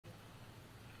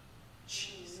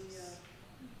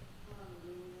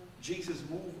Jesus,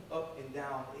 move up and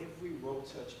down every road,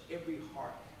 touch every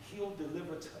heart. Heal,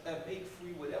 deliver, make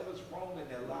free whatever's wrong in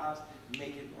their lives,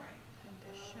 make it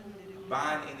right.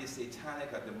 Bind any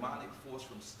satanic or demonic force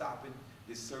from stopping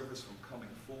this service from coming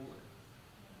forward.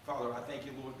 Father, I thank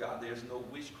you, Lord God, there's no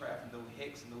witchcraft, no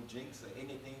hex, no jinx, or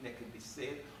anything that can be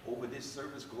said over this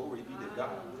service. Glory be to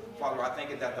God. Father, I thank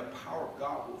you that the power of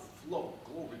God will flow.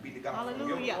 Glory be to God.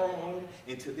 Hallelujah. From your throne room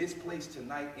into this place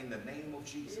tonight in the name of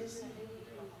Jesus.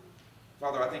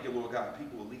 Father, I thank you, Lord God,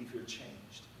 people will leave here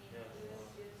changed.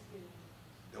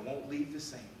 They won't leave the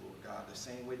same, Lord God, the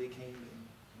same way they came in.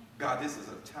 God, this is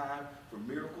a time for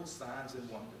miracles, signs, and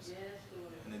wonders.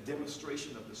 And a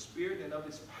demonstration of the Spirit and of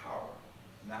His power,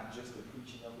 not just the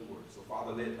preaching of the word. So,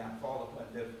 Father, let it not fall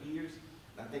upon deaf ears.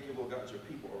 And I thank you, Lord God, your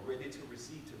people are ready to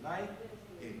receive tonight.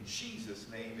 In Jesus'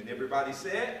 name. And everybody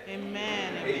said?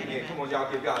 Amen. Amen. Amen. Come on,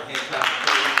 y'all give God a hand clap.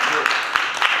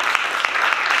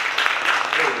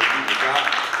 Glory be to God.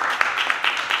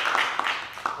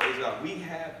 Praise God. We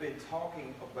have been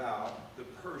talking about the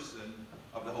person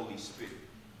of the Holy Spirit.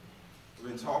 We've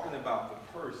been talking about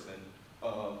the person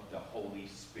of the Holy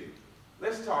Spirit.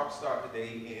 Let's start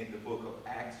today in the book of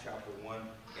Acts chapter 1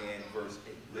 and verse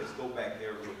 8. Let's go back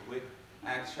there real quick.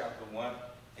 Acts chapter 1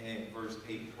 and verse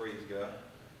 8. Praise God.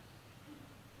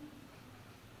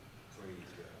 Praise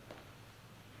God.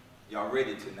 Y'all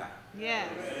ready tonight? Yes.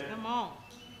 Come on.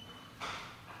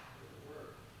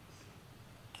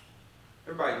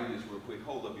 Everybody do this real quick.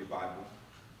 Hold up your Bible.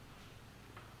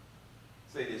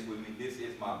 Say this with me. This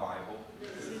is my Bible.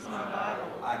 This is my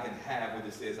Bible. I can have what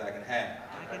it says I can have.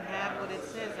 I can have what it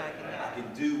says I can have. I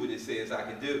can do what it says I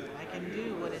can do. I can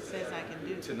do what it says I can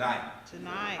do. Tonight.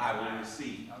 Tonight. I will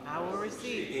receive. I will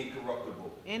receive. The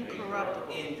incorruptible.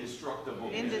 Incorruptible. Indestructible.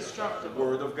 Indestructible.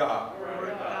 Word of God. Word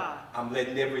of God. I'm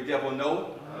letting every devil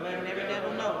know. I'm letting every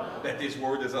devil know. That this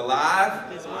word is alive.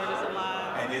 This word is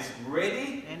alive. And it's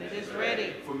ready. And it is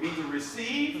ready. For me to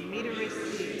receive. For me to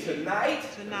receive. Tonight.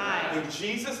 Tonight. In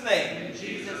Jesus' name. In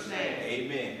Jesus' name.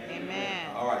 Amen.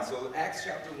 Amen. All right, so Acts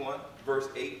chapter 1, verse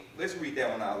 8. Let's read that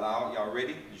one out loud. Y'all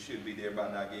ready? You should be there by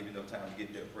now. I gave you no time to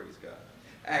get there. Praise God.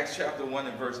 Acts chapter 1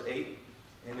 and verse 8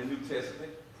 in the New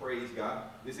Testament. Praise God.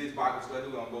 This is Bible study.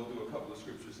 We're going to go through a couple of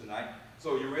scriptures tonight.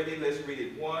 So you ready? Let's read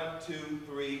it. 1, 2,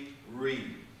 3,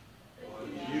 read.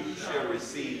 You shall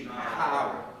receive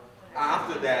power.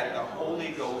 After that, the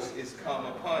Holy Ghost is come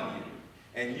upon you.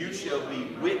 And you shall be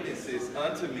witnesses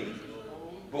unto me,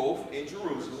 both in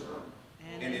Jerusalem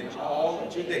and in all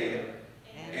of Judea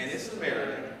and in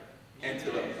Samaria and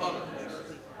to the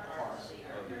uttermost parts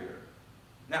of the earth.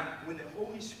 Now, when the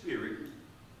Holy Spirit,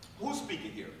 who's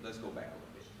speaking here? Let's go back a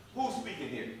little bit. Who's speaking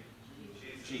here?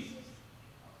 Jesus.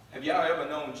 Have y'all ever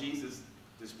known Jesus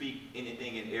to speak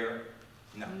anything in error?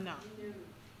 No. No.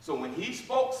 So when he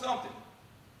spoke something,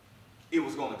 it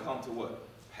was going to come to what?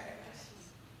 Pass.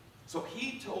 So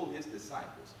he told his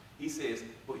disciples, he says,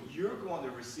 but you're going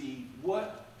to receive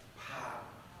what? Power.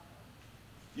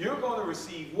 You're going to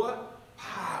receive what?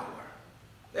 Power.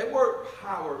 That word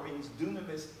power means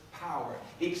dunamis power,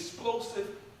 explosive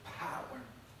power.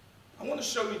 I want to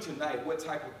show you tonight what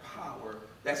type of power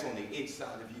that's on the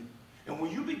inside of you. And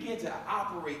when you begin to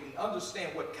operate and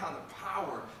understand what kind of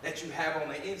power that you have on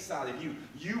the inside of you,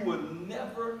 you will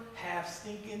never have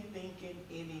stinking thinking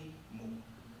anymore.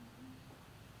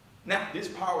 Now, this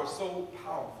power is so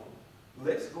powerful.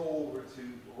 Let's go over to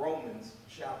Romans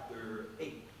chapter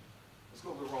 8. Let's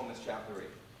go to Romans chapter 8.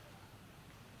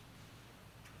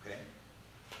 Okay?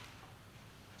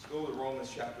 Let's go to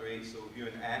Romans chapter 8. So if you're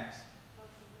in Acts,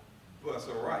 bust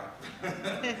all right.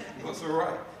 Bust all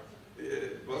right.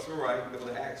 Bust all right. Go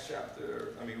to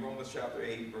Romans chapter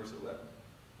 8, verse 11.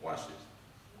 Watch this.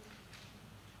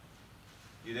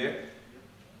 You there?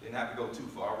 Didn't have to go too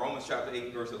far. Romans chapter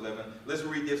 8, verse 11. Let's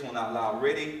read this one out loud.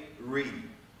 Ready? Read.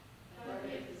 But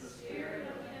if the Spirit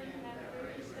of him that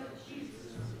raised up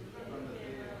Jesus from the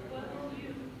dead dwell in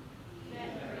you, then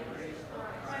raised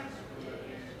Christ from the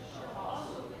dead shall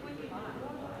also quicken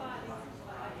your bodies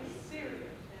by his Spirit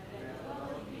that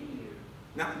dwelleth in you.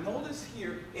 Now notice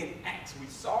here in Acts, we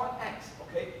saw in Acts,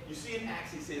 okay? You see in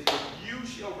Acts, he says, but you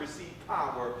shall receive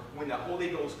power when the Holy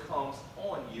Ghost comes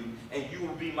on you, and you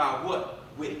will be my what?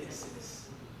 Witnesses.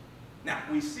 Now,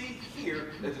 we see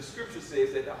here that the scripture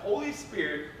says that the Holy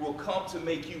Spirit will come to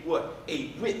make you what?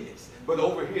 A witness. But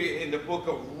over here in the book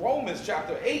of Romans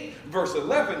chapter 8, verse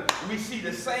 11, we see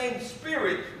the same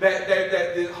Spirit that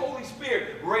the Holy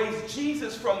Spirit raised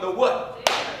Jesus from the what?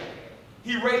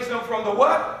 He raised him from the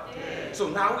what? Dead. So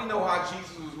now we know how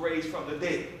Jesus was raised from the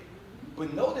dead.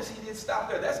 But notice he didn't stop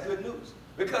there. That's good news.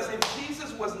 Because if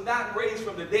Jesus was not raised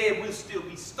from the dead, we'll still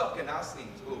be stuck in our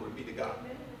sins. Glory be to God.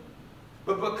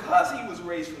 But because he was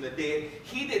raised from the dead,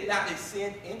 he did not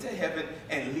ascend into heaven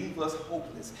and leave us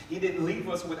hopeless. He didn't leave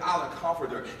us without a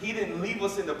comforter. He didn't leave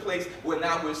us in a place where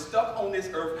now we're stuck on this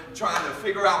earth trying to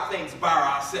figure out things by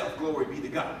ourselves. Glory be to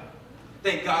God.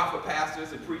 Thank God for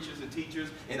pastors and preachers and teachers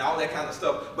and all that kind of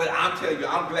stuff. But I'm telling you,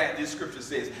 I'm glad this scripture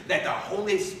says that the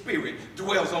Holy Spirit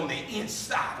dwells on the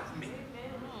inside of me.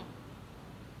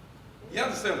 You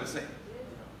understand what I'm saying?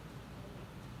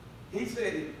 He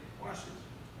said, watch this.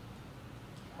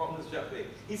 Romans chapter 8.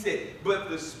 He said, but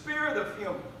the spirit of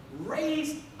him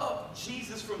raised up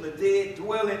Jesus from the dead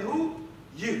dwell in who?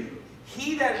 You.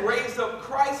 He that raised up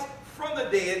Christ from the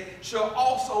dead shall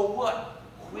also what?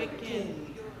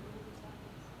 Quicken.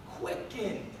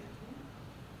 Quicken.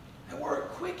 The word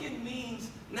quicken means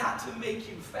not to make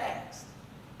you fast.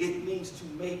 It means to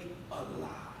make alive.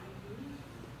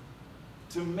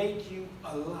 To make you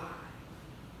alive.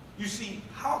 You see,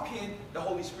 how can the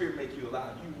Holy Spirit make you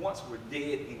alive? You once were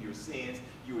dead in your sins.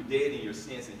 You were dead in your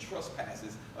sins and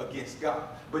trespasses against God.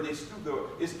 But it's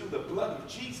through the blood of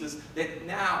Jesus that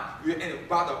now, and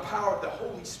by the power of the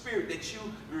Holy Spirit, that you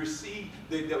receive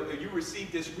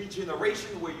this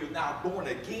regeneration where you're now born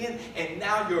again, and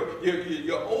now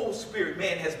your old spirit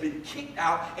man has been kicked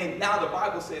out, and now the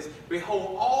Bible says,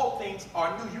 behold, all things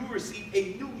are new.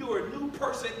 You're a new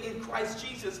person in Christ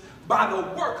Jesus by the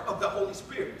work of the Holy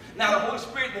Spirit. Now the Holy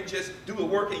Spirit didn't just do a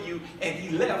work in you and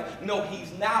he left. No,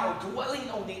 he's now dwelling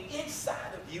on the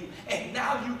inside of you, and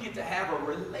now you get to have a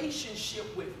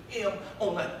relationship with him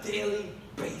on a daily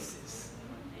basis.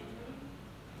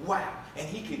 Wow. And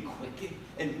he can quicken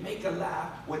and make alive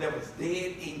whatever's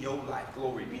dead in your life.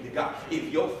 Glory be to God.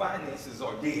 If your finances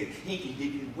are dead, he can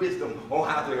give you wisdom on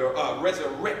how to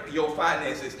resurrect your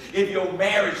finances. If your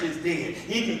marriage is dead,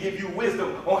 he can give you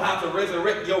wisdom on how to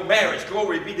resurrect your marriage.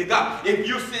 Glory be to God. If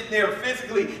you're sitting there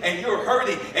physically and you're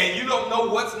hurting and you don't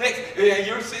know what's next, and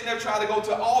you're sitting there trying to go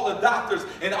to all the doctors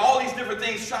and all these different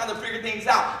things, trying to figure things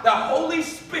out, the Holy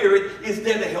Spirit is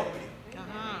there to help you.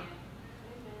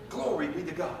 Glory be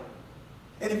to God.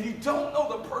 And if you don't know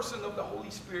the person of the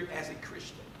Holy Spirit as a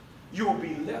Christian, you will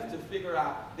be left to figure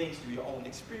out things through your own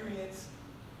experience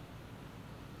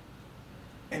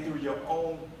and through your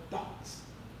own thoughts.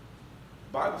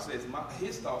 The Bible says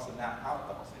his thoughts are not our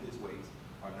thoughts, and his ways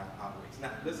are not our ways.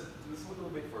 Now, let's look a little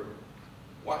bit further.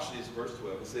 Watch this, verse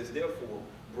 12. It says, therefore,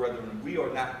 brethren, we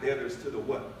are not debtors to the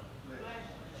what?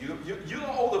 You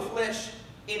don't owe the flesh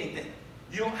anything.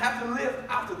 You don't have to live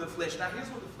after the flesh. Now, here's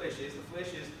what the flesh is. The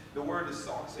flesh is, the word is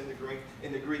sarx in the Greek,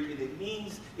 and it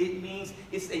means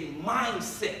it's a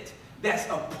mindset that's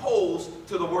opposed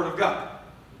to the word of God.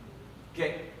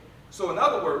 Okay? So in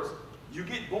other words, you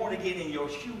get born again in your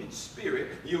human spirit.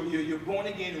 You're born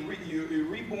again, you're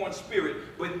reborn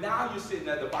spirit, but now you're sitting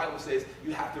there, the Bible says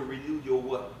you have to renew your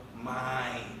what?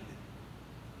 Mind.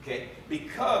 Okay?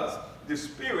 Because the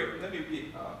spirit, let me get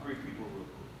 3 people real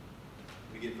quick.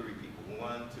 Let me get 3 people.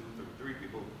 1, 2, 3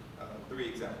 people. 3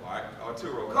 examples. All right,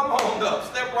 Arturo, come on up.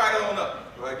 Step right on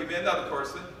up. All right, give me another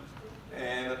person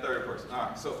and a 3rd person. All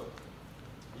right, so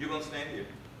you're going to stand here.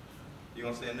 You're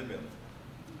going to stand in the middle.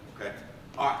 Okay?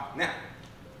 All right, now,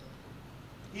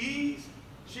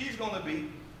 she's going to be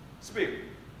spirit.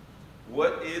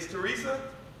 What is Teresa?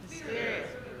 Spirit.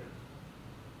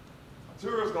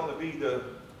 Arturo's going to be the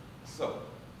soul.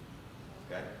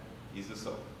 Okay? He's the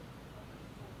soul.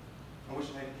 And what's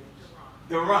your name?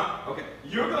 Deron. Okay.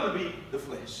 You're going to be the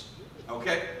flesh.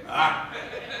 Okay? All right.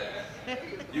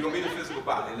 You're going to be the physical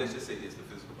body. Let's just say this, the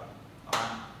physical body. All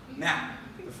right. Now,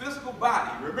 the physical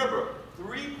body, remember,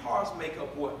 3 parts make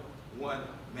up what? 1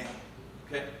 man.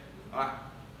 Okay? All right.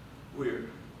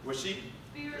 Where's she?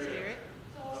 Spirit.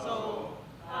 Soul.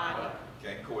 Body.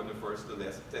 Okay, according to 1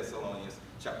 Thessalonians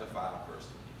chapter 5, verse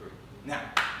 23. Now,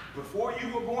 before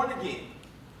you were born again,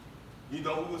 you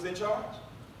know who was in charge?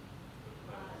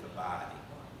 The body.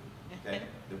 Okay?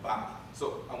 The body.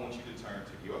 So I want you to turn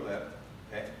to your left,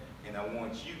 okay? And I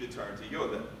want you to turn to your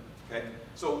left, okay?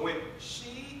 So when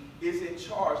she is in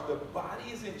charge, the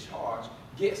body is in charge,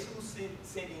 guess who's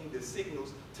sending the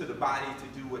signals to the body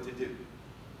to do what to do?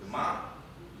 The mind.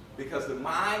 Because the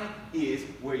mind is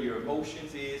where your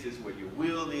emotions is where your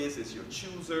will is, it's your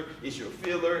chooser, it's your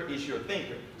feeler, it's your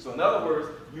thinker. So in other words,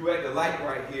 you at the light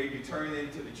right here, you turn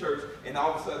into the church, and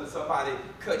all of a sudden somebody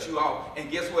cuts you off. And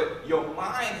guess what? Your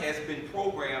mind has been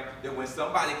programmed that when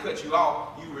somebody cuts you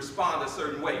off, you respond a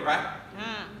certain way, right?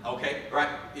 Okay, right?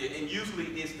 And usually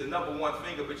it's the number 1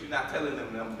 finger, but you're not telling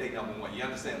them they number 1. You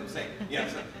understand what I'm saying? You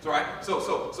understand? So, right?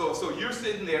 So you're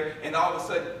sitting there, and all of a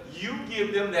sudden you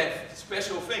give them that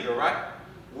special finger, right?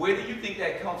 Where do you think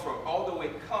that comes from? Although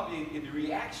it comes in the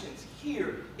reactions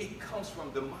here, it comes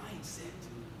from the mindset.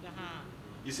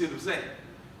 You see what I'm saying?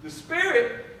 The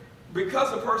spirit,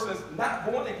 because a person is not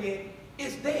born again,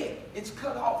 is dead. It's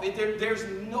cut off. There's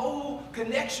no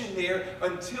connection there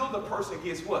until the person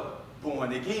gets what?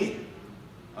 Born again.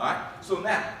 All right? So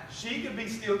now, she can be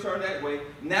still turned that way.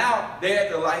 Now, they're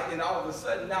at the light, and all of a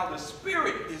sudden, now the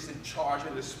spirit is in charge,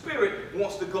 and the spirit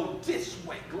wants to go this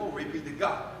way. Glory be to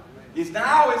God.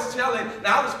 Now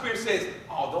the spirit says,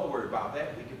 oh, don't worry about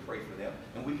that. We can pray for them,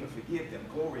 and we can forgive them.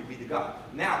 Glory be to God.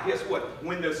 Now, guess what?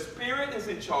 When the spirit is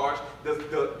in charge,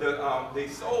 the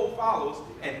soul follows,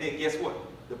 and then guess what?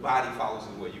 The body follows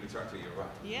as well. You can turn to your right.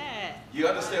 Yeah. You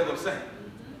understand what I'm saying?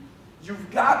 You've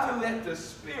got to let the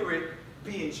spirit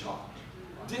be in charge.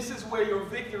 This is where your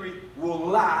victory will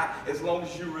lie, as long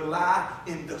as you rely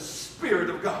in the Spirit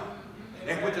of God.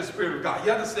 And with the Spirit of God.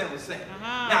 You understand what I'm saying?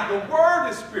 Now, the Word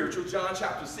is spiritual. John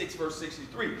chapter 6, verse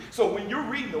 63. So when you're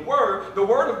reading the Word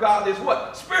of God is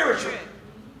what? Spiritual.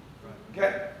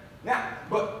 Okay? Now,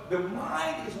 but the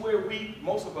mind is where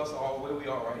most of us are where we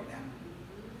are right now.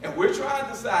 And we're trying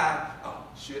to decide, oh,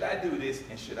 should I do this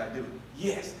and should I do it?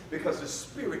 Yes, because the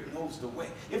Spirit knows the way.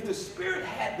 If the Spirit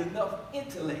had enough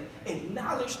intellect and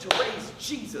knowledge to raise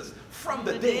Jesus from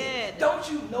the dead,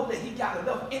 don't you know that he got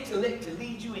enough intellect to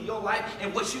lead you in your life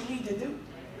and what you need to do?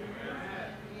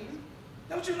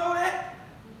 Don't you know that?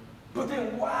 But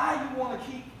then why you want to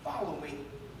keep following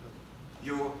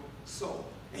your soul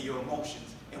and your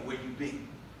emotions and where you've been?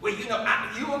 Well,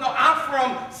 I'm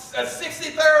from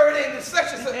 63rd and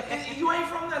such and such. And you ain't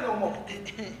from there no more.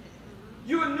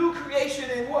 You're a new creation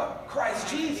in what? Christ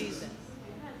Jesus.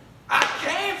 I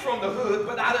came from the hood,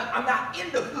 but I'm not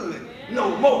in the hood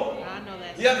no more. I know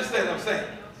that. You understand what I'm saying?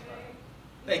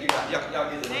 Thank you, God. Y'all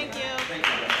get it. Thank you. Thank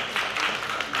you, God.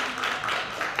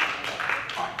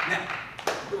 All right, now,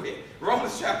 go ahead.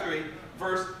 Romans chapter 8,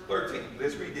 verse 13.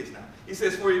 Let's read this now. He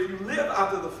says, for if you live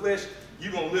out of the flesh,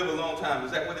 you're going to live a long time.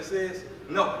 Is that what it says?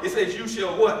 No. It says you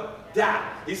shall what?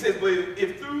 Die. He says, but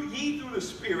if through the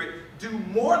Spirit do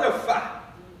mortify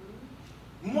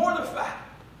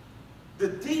the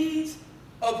deeds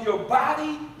of your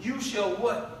body, you shall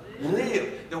what?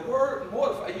 Live. The word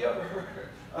mortify, you ever heard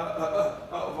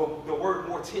of the word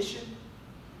mortician?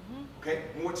 Okay,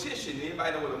 mortician.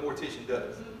 Anybody know what a mortician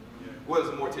does? What does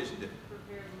a mortician do?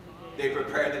 They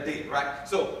prepare the dead, right?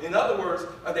 So, in other words,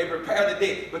 they prepare the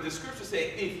dead. But the scripture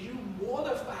says, if you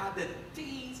mortify the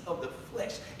deeds of the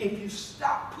flesh, if you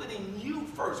stop putting you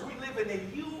first, we live in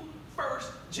a you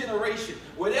first generation.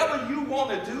 Whatever you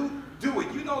want to do, do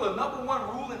it. You know the number one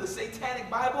rule in the Satanic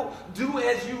Bible? Do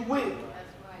as you will.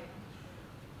 That's right.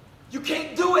 You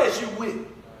can't do as you will.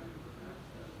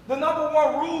 The number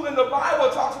one rule in the Bible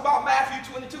talks about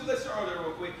Matthew 22. Let's turn there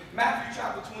real quick. Matthew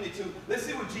chapter 22. Let's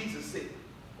see what Jesus said.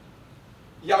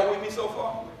 Y'all with me so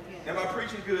far? Yes. Am I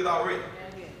preaching good already?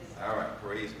 Yes. All right,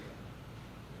 praise God.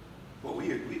 Well,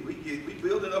 we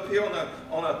building up here on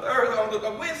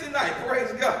a Wednesday night.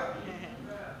 Praise God.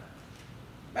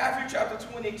 Matthew chapter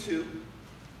 22.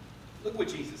 Look what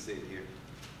Jesus said here.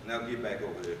 And I'll get back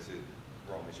over there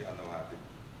to Romans. Y'all know how to do.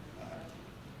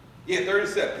 Yeah,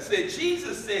 37. It said,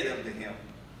 Jesus said unto him,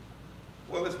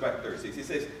 well, let's back to 36. He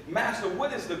says, Master,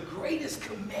 what is the greatest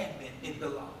commandment in the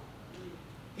law?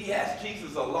 He asked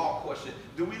Jesus a law question.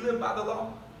 Do we live by the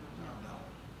law? No.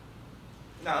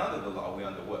 Now, under the law, we're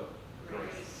under what?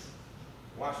 Grace.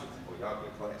 Watch this. Oh, y'all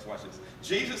good class. Watch this.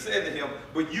 Jesus said to him,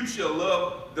 but you shall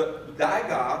love thy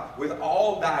God with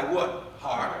all thy what?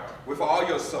 Heart, with all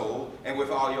your soul, and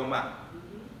with all your mind.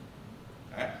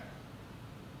 All right?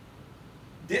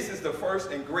 This is the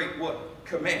first and great what?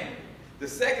 Commandment. The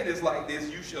second is like this,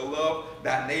 you shall love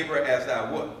thy neighbor as thy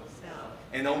what? Self.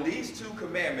 And on these two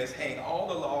commandments hang all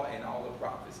the law and all the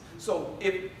prophets. So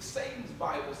if Satan's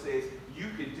Bible says you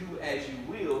can do as you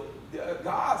will,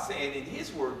 God's saying in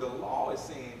his word, the law is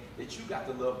saying that you got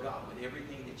to love God with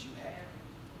everything that you have.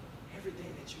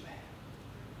 Everything that you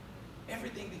have.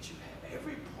 Everything that you have.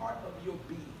 Every part of your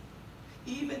being.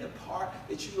 Even the part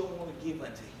that you don't want to give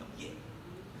unto him yet.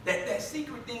 That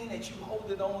secret thing that you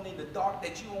holding on in the dark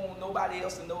that you don't want nobody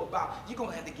else to know about, you're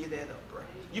going to have to give that up, bro.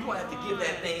 You're going to have to give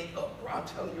that thing up, bro. I'm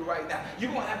telling you right now.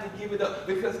 You're going to have to give it up.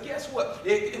 Because guess what?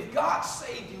 If God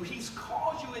saved you, he's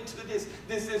called you into this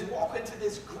walk into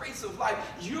this grace of life,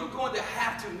 you're going to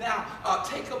have to now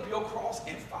take up your cross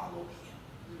and follow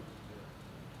him.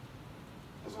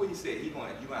 That's what he said. You're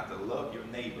going to have to love your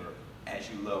neighbor as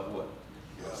you love what?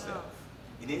 Yourself.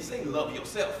 He didn't say love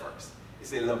yourself first. He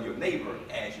said, love your neighbor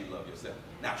as you love yourself.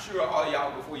 Now, sure, all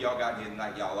y'all, before y'all got here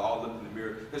tonight, y'all all looked in the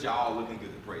mirror because y'all all looking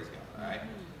good, praise God, all right?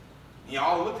 And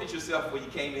y'all looked at yourself when you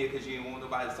came in because you didn't want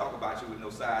nobody to talk about you with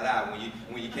no side eye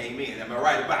when you came in. Am I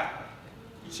right about it?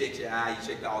 You checked your eye, you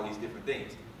checked all these different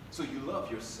things. So you love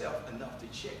yourself enough to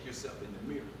check yourself in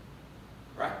the mirror,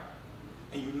 right?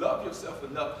 And you love yourself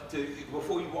enough to,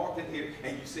 before you walked in here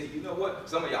and you say, you know what?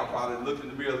 Some of y'all probably looked in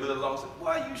the mirror a little long and said,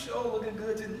 boy, you sure looking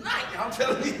good tonight. I'm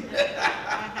telling you.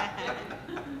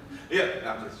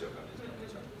 Yeah, I'm just joking.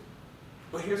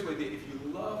 But here's what it is. If you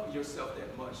love yourself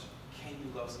that much, can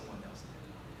you love someone else that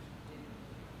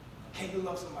much? Can you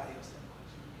love somebody else that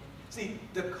much? See,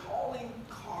 the calling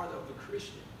card of the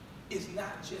Christian is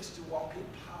not just to walk in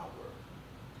power,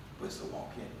 but it's to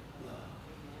walk in love.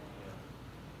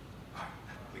 All right,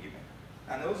 let me get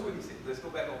back. Now, notice what he said. Let's go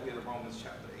back over here to Romans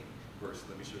chapter 8, verse.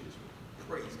 Let me show you this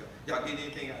one. Praise God. Y'all get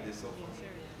anything out of this so far?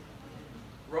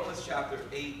 Romans chapter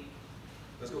 8.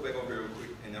 Let's go back over here real quick,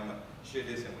 and I'm going to share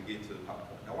this and we get into the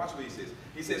PowerPoint. Now watch what he says.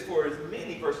 He says, for as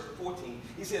many, verse 14,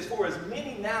 he says, for as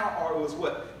many now are was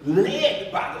what?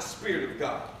 Led by the Spirit of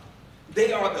God.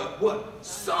 They are the what?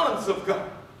 Sons of God.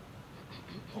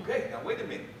 Okay, now wait a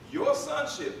minute. Your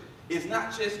sonship is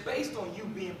not just based on you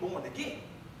being born again.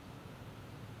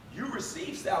 You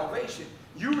received salvation.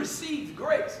 You received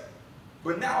grace.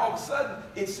 But now all of a sudden,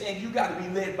 it's saying you got to be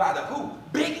led by the who?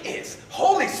 Big S,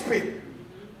 Holy Spirit.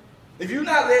 If you're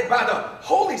not led by the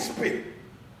Holy Spirit,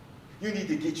 you need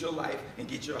to get your life and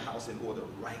get your house in order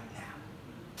right now.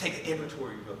 Take an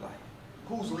inventory of your life.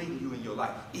 Who's leading you in your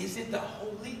life? Is it the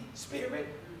Holy Spirit?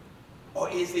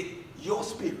 Or is it your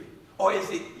spirit? Or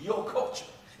is it your culture?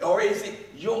 Or is it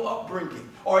your upbringing?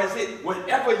 Or is it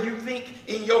whatever you think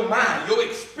in your mind, your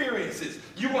experiences?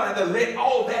 You want to let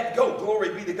all that go.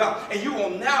 Glory be to God. And you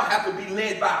will now have to be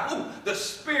led by who? The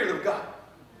Spirit of God.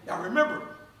 Now remember,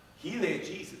 he led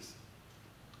Jesus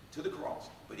to the cross,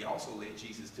 but he also led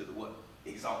Jesus to the what?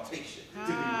 Exaltation,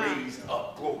 to be raised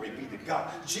up. Glory be to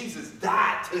God. Jesus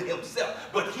died to himself,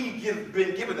 but he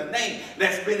been given a name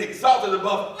that's been exalted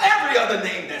above every other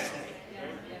name that's named.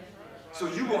 So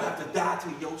you're going to have to die to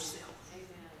yourself.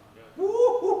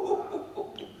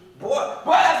 Woo-hoo-hoo-hoo-hoo. Boy,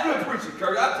 that's good preaching,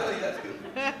 Kurt. I'll tell you that's good.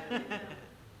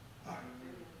 All right.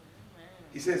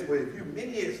 He says, but if you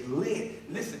many is led,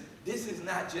 listen, this is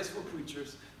not just for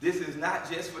preachers. This is not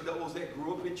just for those that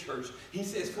grew up in church. He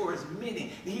says for as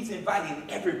many, he's inviting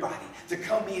everybody to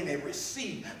come in and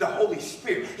receive the Holy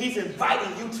Spirit. He's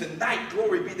inviting you tonight,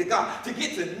 glory be to God, to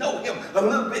get to know him a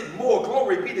little bit more,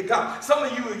 glory be to God. Some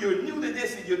of you, you're new to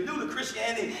this and you're new to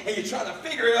Christianity and you're trying to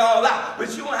figure it all out, but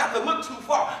you don't have to look too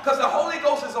far because the Holy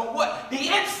Ghost is on what? The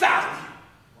inside of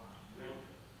you.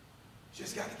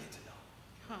 Just got to get to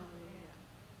know.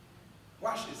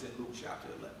 Watch this in Luke chapter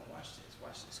 11. Watch this.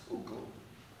 Watch this. Ooh, glory.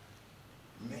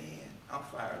 Man, I'm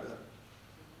fired up.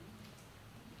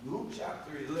 Luke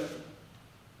chapter 11.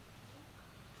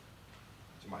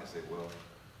 You might say, well,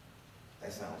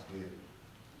 that sounds good.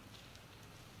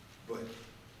 But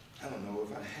I don't know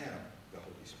if I have the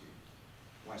Holy Spirit.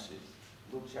 Watch this.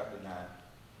 Luke chapter 9.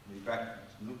 In fact,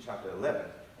 Luke chapter 11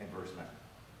 and verse 9.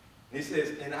 It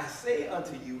says, and I say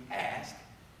unto you, ask,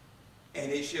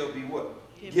 and it shall be what?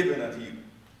 Given unto you.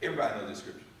 Everybody knows this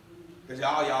scripture. Because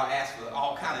all y'all ask for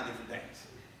all kind of different things.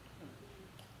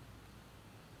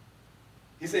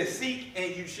 He says, seek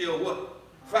and you shall what?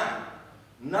 Find.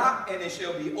 Knock and it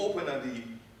shall be open unto you.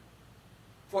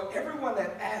 For everyone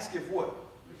that asketh what?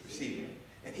 Receiveth.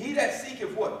 And he that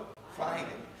seeketh what? Findeth.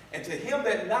 And to him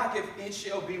that knocketh it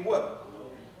shall be what?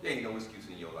 There ain't no excuse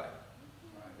in your life.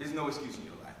 There's no excuse in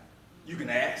your life. You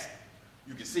can ask,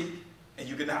 you can seek, and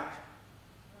you can knock.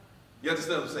 You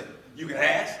understand what I'm saying? You can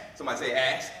ask. Somebody say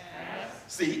ask.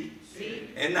 Seek,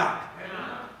 and knock.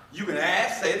 You can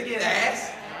ask. Say it again.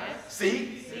 Ask.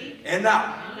 Seek, and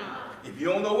knock. If you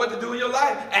don't know what to do in your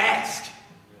life, ask.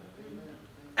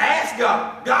 Ask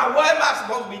God. God, what am I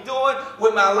supposed to be doing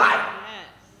with my life?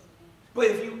 But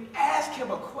if you ask him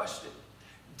a question,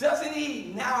 doesn't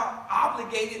he now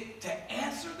obligated to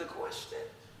answer the question?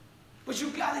 But you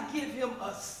got to give him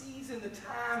a season of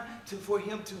time for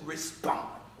him to respond.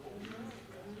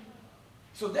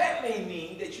 So that may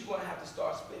mean that you're going to have to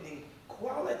start spending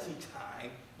quality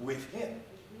time with him.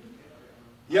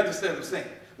 You understand what I'm saying?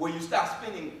 Where you start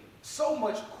spending so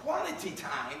much quality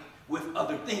time with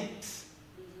other things.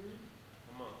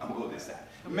 I'm going to go this side.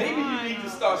 Maybe you need to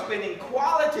start spending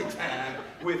quality time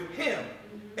with him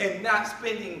and not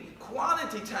spending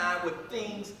quality time with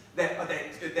things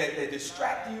that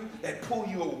distract you, that pull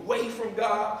you away from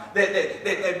God,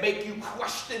 that make you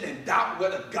question and doubt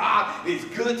whether God is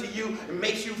good to you and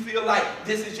makes you feel like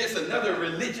this is just another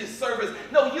religious service.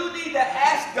 No, you need to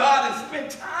ask God and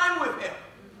spend time with him.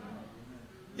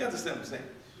 You understand what I'm saying?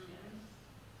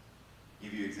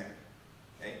 Give you an example.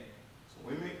 Okay? So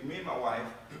when me and my wife,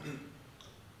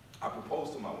 I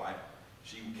proposed to my wife.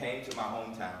 She came to my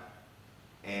hometown,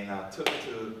 and I took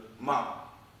her to Mom.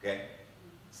 Okay?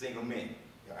 Single men.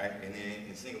 All right? And then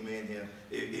in single men here,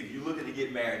 if you're looking to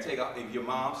get married, if your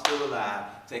mom's still alive,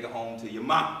 take her home to your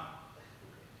mom.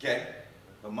 Okay?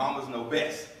 But mamas know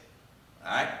best.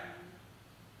 All right?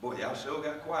 Boy, y'all sure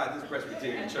got quiet in this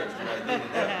Presbyterian church right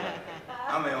there.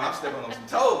 I mean, I'm stepping on some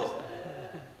toes.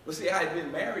 But see, I had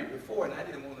been married before, and I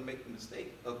didn't want to make the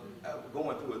mistake of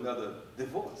going through another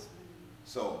divorce.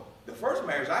 So the first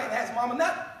marriage, I didn't ask mama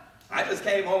nothing. I just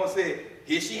came home and said,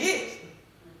 here she is.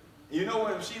 You know,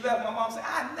 when she left, my mom said,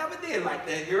 I never did like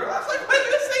that girl. I was like, why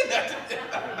you didn't say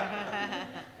nothing?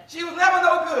 She was never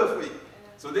no good for you.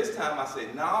 So this time I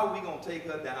said, no, we're going to take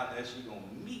her down there. She's going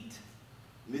to meet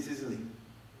Mrs. Lee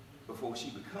before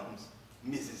she becomes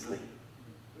Mrs. Lee.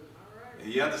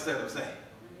 You understand what I'm saying?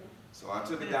 So I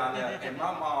took her down there, and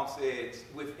my mom said,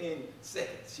 within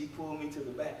seconds, she pulled me to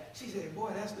the back. She said,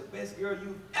 boy, that's the best girl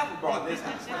you've ever brought in this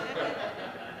house.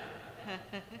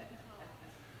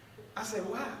 I said,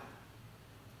 wow.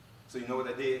 So you know what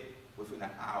I did? Within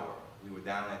an hour, we were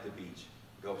down at the beach,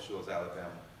 Gulf Shores,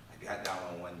 Alabama. I got down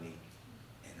on one knee,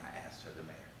 and I asked her to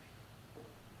marry me.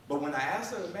 But when I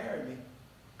asked her to marry me,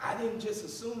 I didn't just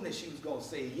assume that she was going to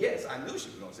say yes. I knew she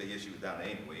was going to say yes. She was down there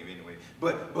anyway.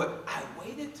 But I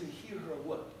waited to hear her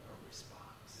what? Her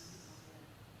response.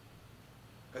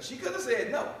 Because she could have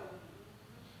said no.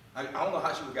 I don't know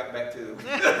how she would have got back to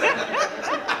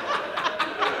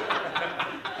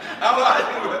I don't know how she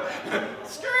would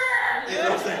you know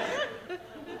what I'm saying?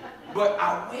 But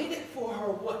I waited for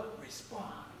her what?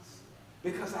 Response.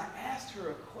 Because I asked her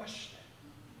a question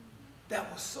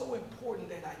that was so important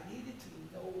that I needed to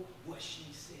know what she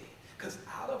said. Because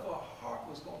out of her heart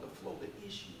was going to flow the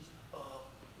issues of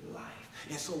life.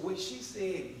 And so when she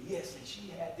said yes, and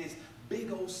she had this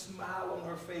big old smile on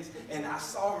her face, and I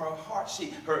saw her heart,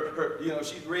 she's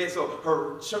red, so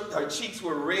her cheeks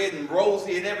were red and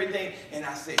rosy and everything. And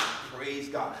I said, praise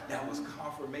God. That was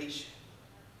confirmation.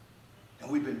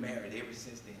 And we've been married ever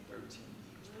since then, 13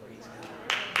 years. Praise God.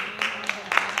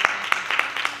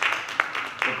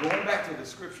 But going back to the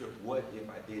scripture, what if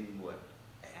I didn't what?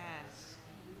 Ask.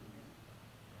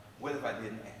 What if I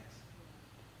didn't ask?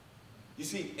 You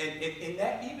see,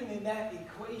 even in that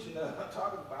equation that I'm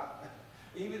talking about,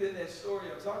 even in that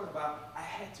story I'm talking about, I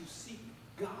had to seek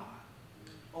God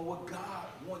on what God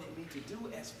wanted me to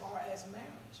do as far as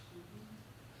marriage.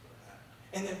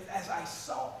 And then as I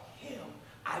sought him,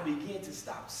 I began to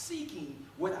stop seeking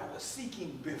what I was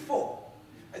seeking before.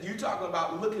 You're talking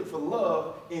about looking for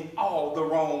love in all the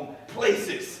wrong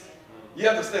places. You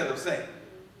understand what I'm saying?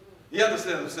 You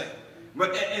understand what I'm saying?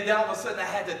 But, and then all of a sudden I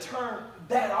had to turn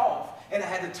that off, and I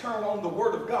had to turn on the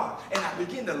Word of God. And I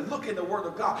began to look in the Word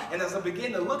of God. And as I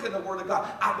began to look in the Word of God,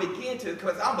 I began to,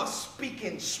 because I'm a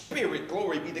speaking spirit,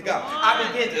 glory be to God.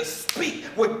 I began to speak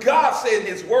what God said in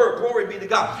his Word, glory be to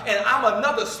God. And I'm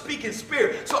another speaking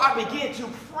spirit. So I began to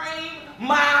frame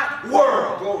my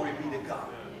world, glory be to God.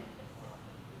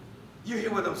 You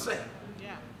hear what I'm saying?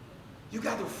 Yeah. You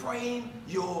got to frame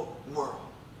your world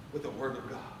with the Word of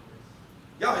God.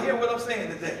 Y'all hear what I'm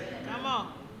saying today? Come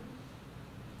on.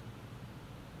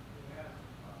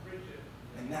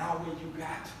 And now when you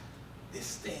got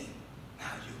this thing, now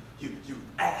you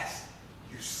asked,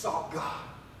 you sought God.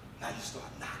 Now you start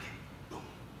knocking. Boom,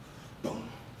 boom,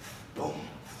 boom,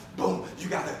 boom. You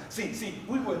got to, see,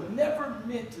 we were never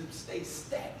meant to stay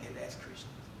stagnant as Christians.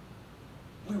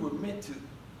 We were meant to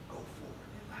go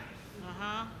forward in life.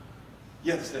 Uh-huh.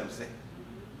 You understand what I'm saying?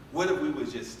 What if we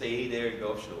would just stay there at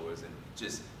Gulf Shores and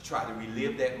just try to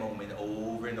relive that moment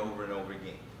over and over and over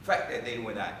again? In fact, that day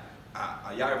when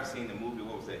y'all ever seen the movie,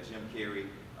 what was that, Jim Carrey,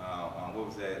 what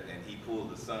was that, and he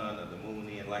pulled the sun or the moon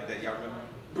in like that, y'all remember?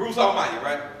 Bruce Almighty,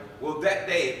 right? Well, that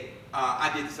day, I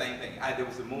did the same thing. There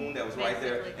was a moon that was right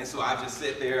there, and so I just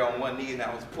sat there on one knee and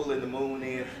I was pulling the moon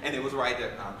in, and it was right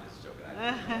there. I'm just joking.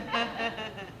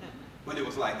 But it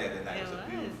was like that that night. It was a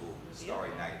beautiful, starry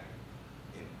night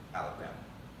in Alabama.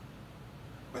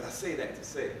 But I say that to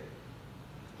say,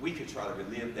 we could try to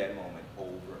relive that moment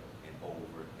over and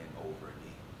over and over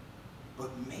again.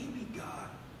 But maybe God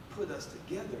put us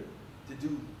together to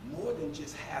do more than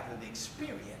just have an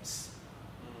experience.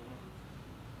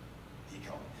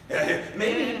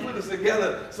 Maybe he put us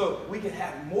together so we can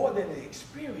have more than an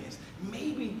experience.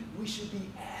 Maybe we should be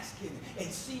asking and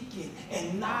seeking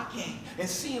and knocking and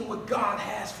seeing what God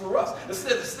has for us,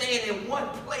 instead of staying in one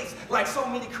place like so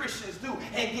many Christians do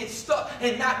and get stuck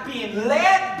and not being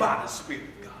led by the Spirit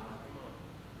of God.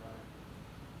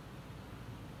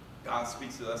 God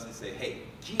speaks to us and says, hey,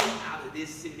 get out of this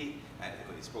city. And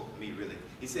he spoke to me really.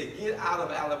 He said, get out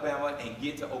of Alabama and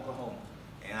get to Oklahoma.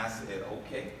 And I said,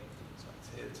 okay. So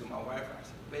I said to my wife, I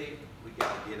said, babe, we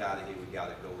got to get out of here. We got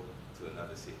to go to to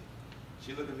another city.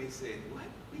 She looked at me and said, what?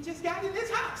 We just got in this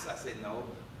house. I said, no,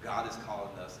 God is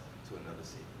calling us to another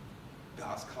city.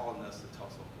 God's calling us to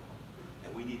Tulsa, Oklahoma.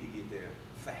 And we need to get there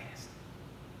fast.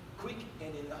 Quick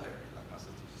and in a hurry. Like my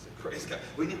sister said, praise God.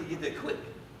 We need to get there quick.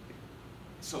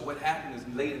 So what happened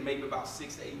is later, maybe about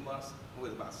 6 to 8 months,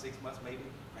 about 6 months maybe,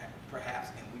 perhaps,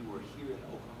 and we were here in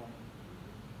Oklahoma.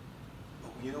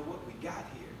 But you know what? We got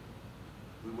here.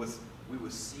 We were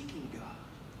seeking God,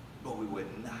 but we were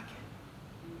knocking.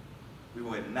 We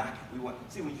were knocking.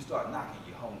 See, when you start knocking,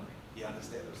 you're hungry. You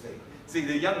understand what I'm saying? See,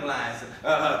 the young lions,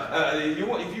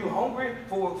 if you're hungry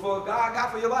for God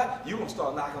for your life, you're going to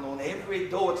start knocking on every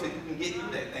door till you can get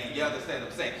through that thing. You understand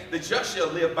what I'm saying? The just shall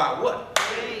live by what?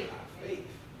 Faith. By faith.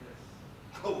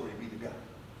 Glory be to God.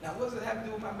 Now, what does it have to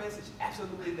do with my message?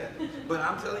 Absolutely nothing. But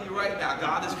I'm telling you right now,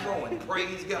 God is flowing.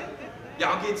 Praise God.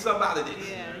 Y'all getting something out of this.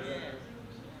 Yeah.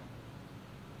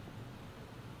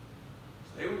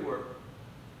 So here we were.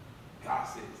 God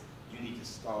says, you need to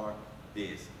start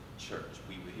this church.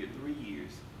 We were here 3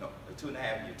 years, no,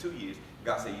 2.5 years, 2 years.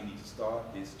 God said, you need to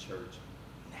start this church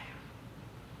now.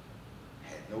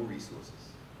 Had no resources,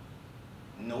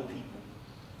 no people.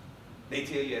 They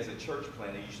tell you as a church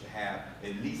planner, you should have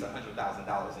at least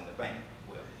 $100,000 in the bank.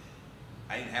 Well,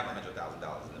 I didn't have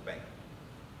 $100,000 in the bank.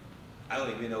 I don't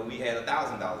even know we had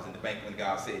 $1,000 in the bank when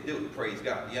God said do it. Praise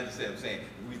God. You understand what I'm saying?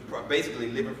 We were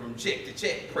basically living from check to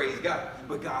check. Praise God.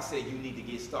 But God said you need to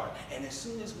get started. And as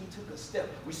soon as we took a step,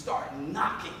 we started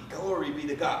knocking. Glory be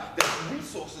to God. The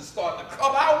resources start to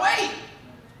come our way.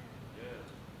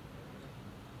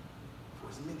 For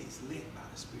as many is led by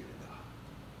the Spirit of God.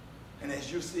 And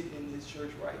as you're sitting in this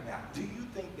church right now, do you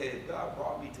think that if God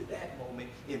brought me to that moment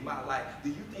in my life, do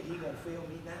you think He's going to fail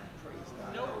me now? Praise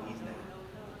God. Nope. No, He's not.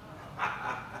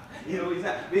 You know, He's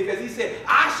not. Because He said,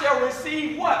 I shall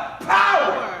receive what?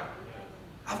 Power.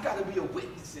 I've got to be a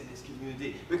witness in this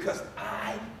community because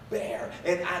I bear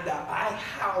and I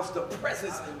house the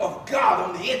presence of God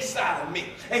on the inside of me.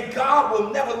 And God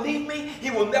will never leave me. He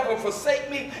will never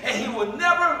forsake me. And He will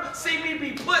never see me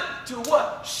be put to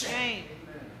what? Shame.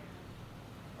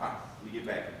 All right, let me get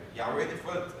back to it. Y'all ready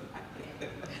for it?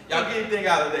 Y'all get anything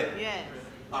out of that? Yes.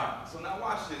 All right, so now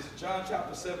watch this. John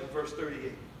chapter 7, verse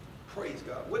 38. Praise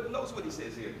God. Notice what He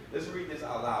says here. Let's read this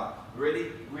out loud. Ready?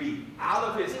 Read. Out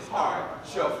of His heart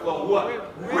shall flow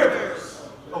what? Rivers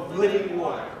of living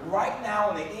water. Right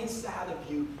now on the inside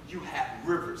of you, you have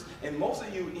rivers. And most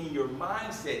of you in your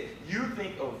mindset, you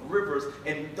think of rivers,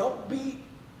 and don't be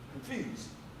confused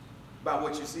by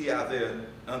what you see out there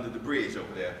under the bridge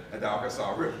over there at the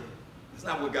Arkansas River. That's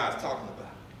not what God's talking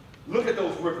about. Look at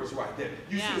those rivers right there.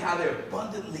 You see how they're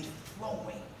abundantly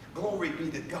flowing. Glory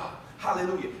be to God.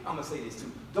 Hallelujah. I'm going to say this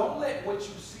too. Don't let what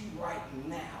you see right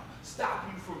now stop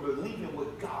you from believing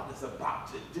what God is about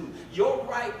to do. Your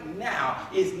right now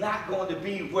is not going to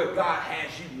be where God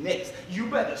has you next. You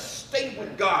better stay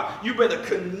with God. You better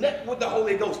connect with the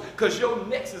Holy Ghost because your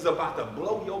next is about to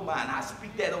blow your mind. I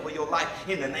speak that over your life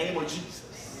in the name of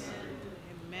Jesus.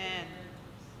 Amen.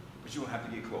 But you don't have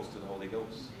to get close to the Holy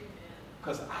Ghost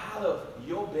because out of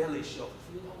your belly shall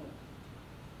flow.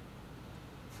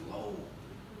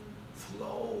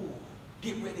 Flow.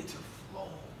 Get ready to flow.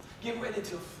 Get ready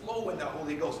to flow in the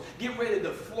Holy Ghost. Get ready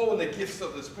to flow in the gifts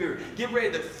of the Spirit. Get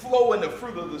ready to flow in the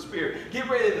fruit of the Spirit. Get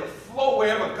ready to flow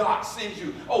wherever God sends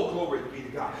you. Oh, glory be to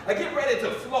God. Now get ready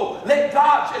to flow. Let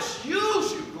God just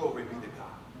use you. Glory be to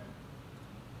God.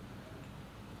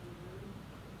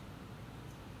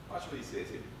 Watch what He says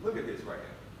here. Look at this right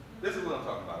here. This is what I'm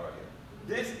talking about right here.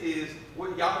 This is,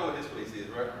 what y'all know what this place is,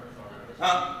 right?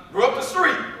 Huh? We're up the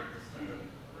street.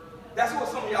 That's what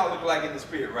some of y'all look like in the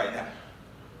spirit right now.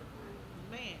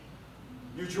 Man.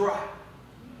 You dry.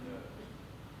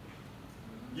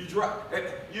 You dry.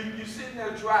 You sitting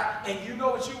there dry, and you know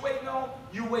what you waiting on?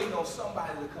 You waiting on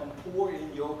somebody to come pour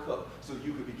in your cup so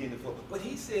you could begin to flow. But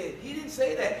He said, He didn't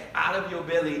say that out of your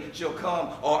belly shall come,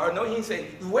 or no, He didn't say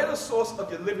where the source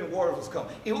of your living water was come.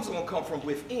 It was going to come from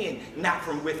within, not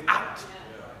from without.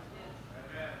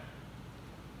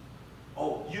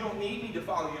 Oh, you don't need me to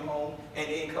follow you home and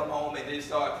then come home and then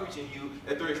start preaching you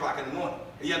at 3 o'clock in the morning.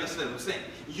 You understand what I'm saying?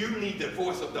 You need the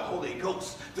voice of the Holy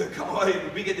Ghost to come on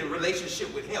and begin the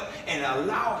relationship with Him and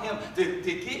allow Him to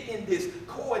get in this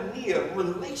koinonia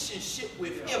relationship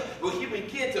with Him where you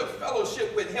begin to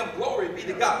fellowship with Him. Glory be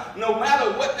to God. No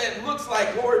matter what that looks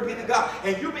like, glory be to God.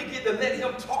 And you begin to let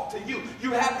Him talk to you.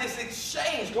 You have this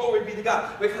exchange, glory be to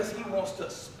God, because He wants to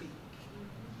speak.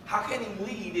 How can He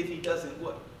lead if He doesn't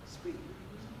what? Speak.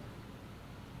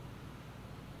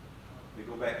 We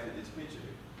go back to this picture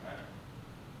here, right?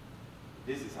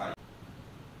 This is how you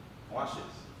watch this.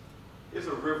 It's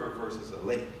a river versus a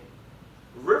lake.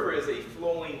 A river is a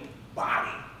flowing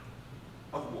body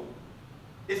of water.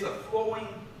 It's a flowing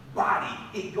body.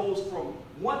 It goes from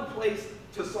one place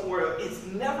to somewhere else. It's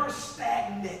never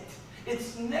stagnant.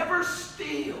 It's never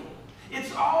still.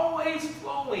 It's always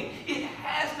flowing. It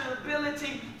has the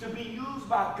ability to be used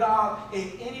by God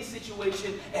in any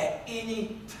situation at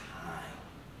any time.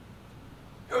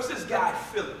 There was this guy,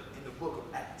 Philip, in the book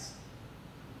of Acts.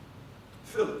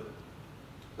 Philip.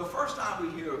 The first time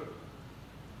we hear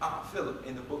Philip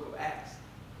in the book of Acts,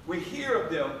 we hear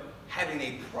of them having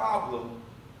a problem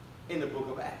in the book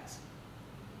of Acts.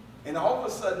 And all of a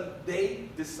sudden, they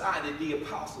decided, the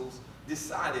apostles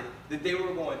decided that they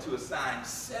were going to assign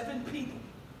 7 people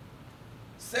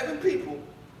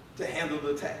to handle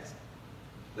the task.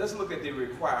 Let's look at the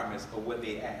requirements of what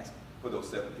they asked for those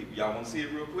 7 people. Y'all want to see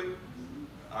it real quick?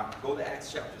 All right, go to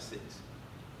Acts chapter 6.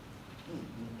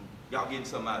 Y'all getting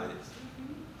something out of this?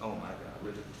 Oh my God,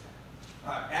 really?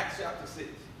 All right, Acts chapter 6.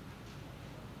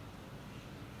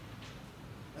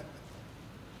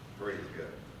 Praise God.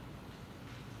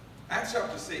 Acts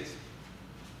chapter 6.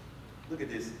 Look at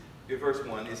this. In verse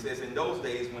 1, it says, in those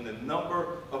days when the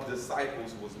number of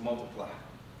disciples was multiplied.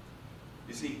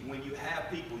 You see, when you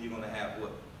have people, you're going to have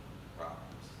what? Problems.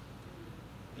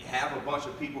 You have a bunch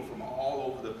of people from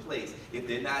all over the place. If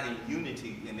they're not in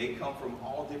unity and they come from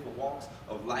all different walks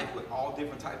of life with all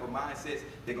different type of mindsets,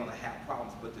 they're going to have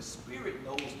problems. But the Spirit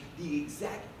knows the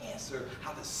exact answer,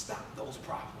 how to stop those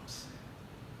problems.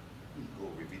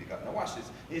 Glory be to God. Now watch this.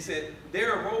 He said,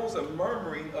 there arose a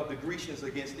murmuring of the Grecians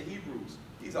against the Hebrews.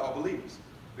 These are all believers.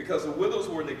 Because the widows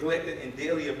were neglected in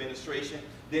daily administration.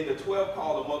 Then the 12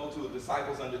 called a multitude of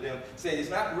disciples unto them, saying, it's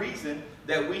not reason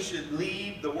that we should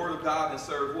leave the word of God and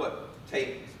serve what?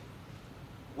 Tables.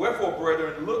 Wherefore,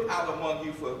 brethren, look out among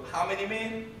you for how many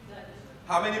men? 7.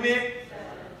 How many men? 7.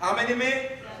 How many men?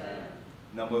 7.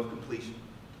 Number of completion.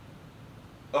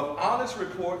 Of honest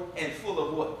report and full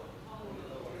of what?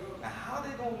 Now, how they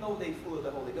don't know they full of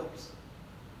the Holy Ghost?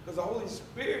 Because the Holy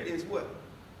Spirit is what?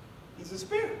 He's a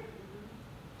spirit.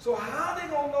 So how they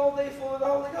going to know they full of the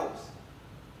Holy Ghost?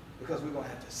 Because we're going to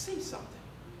have to see something.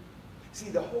 See,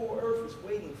 the whole earth is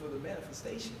waiting for the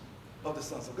manifestation of the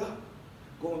sons of God.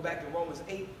 Going back to Romans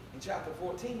 8 in chapter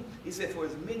 14, he said, for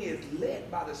as many as led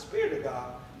by the Spirit of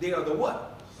God, they are the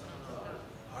what?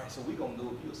 All right, so we're going to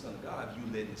know if you're a son of God, if you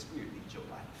let the Spirit lead your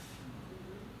life.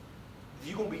 If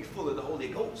you're going to be full of the Holy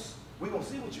Ghost, we're going to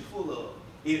see what you're full of.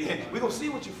 We're going to see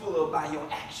what you're full of by your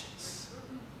actions.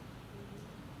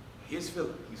 Here's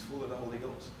Philip. He's full of the Holy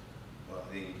Ghost. Well,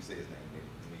 they didn't even say his name.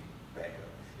 Let me back up.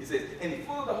 He says, and he's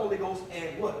full of the Holy Ghost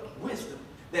and what? Wisdom.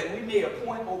 That we may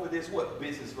appoint over this what?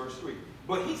 Business, verse 3.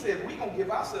 But he said, we're going to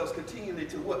give ourselves continually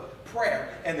to what?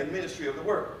 Prayer and the ministry of the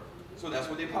word. So that's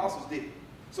what the apostles did.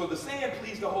 So the saying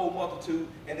pleased the whole multitude,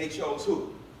 and they chose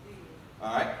who?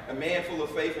 All right, a man full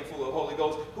of faith and full of the Holy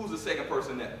Ghost. Who's the second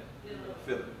person there?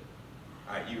 Philip.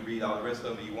 All right, you read all the rest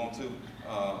of them if you want to.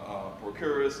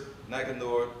 Prochorus,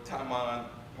 Nicanor, Timon,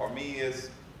 Parmenas,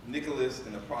 Nicholas,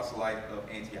 and the proselyte of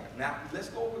Antioch. Now, let's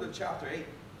go over to chapter 8.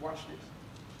 Watch this.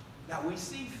 Now, we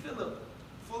see Philip,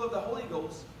 full of the Holy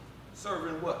Ghost,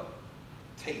 serving what?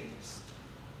 Tables.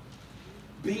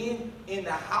 Being in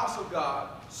the house of God,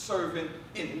 serving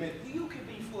in the ministry. You can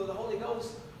be full of the Holy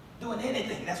Ghost doing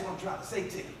anything. That's what I'm trying to say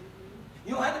to you.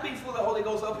 You don't have to be full of the Holy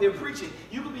Ghost up here preaching.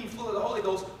 You can be full of the Holy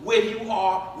Ghost where you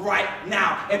are right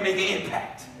now and make an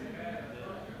impact.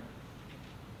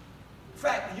 In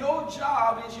fact, your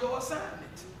job is your assignment.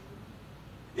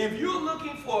 If you're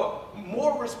looking for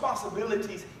more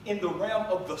responsibilities in the realm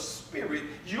of the Spirit,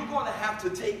 you're going to have to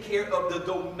take care of the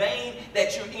domain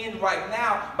that you're in right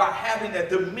now by having a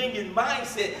dominion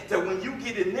mindset that when you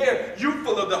get in there, you're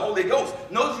full of the Holy Ghost.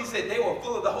 Notice he said they were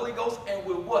full of the Holy Ghost and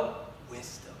with what?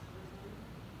 Wisdom.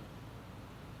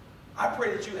 I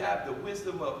pray that you have the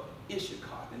wisdom of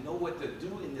Issachar and know what to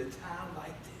do in the time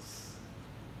like this.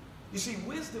 You see,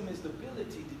 wisdom is the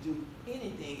ability to do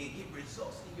anything and get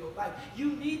results in your life.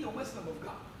 You need the wisdom of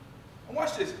God. And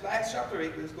watch this. Acts chapter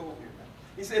 8. Let's go over here now.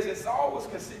 He says, and Saul was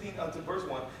consenting unto, verse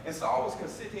 1, and Saul was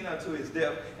consenting unto his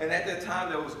death, and at that time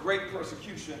there was great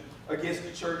persecution against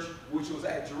the church which was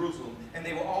at Jerusalem. And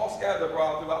they were all scattered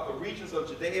abroad throughout the regions of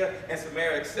Judea and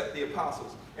Samaria except the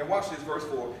apostles. And watch this, verse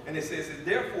 4. And it says, and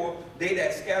therefore they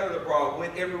that scattered abroad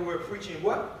went everywhere preaching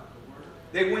what?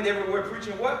 They went everywhere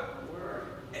preaching what?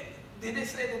 Did it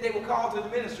say that they were called to the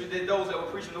ministry, that those that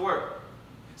were preaching the word?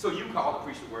 So you called to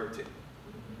preach the word too.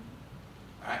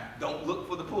 All right? Don't look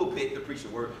for the pulpit to preach the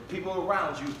word. People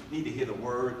around you need to hear the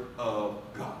word of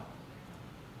God.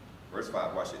 Verse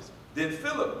 5, watch this. Then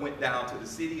Philip went down to the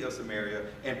city of Samaria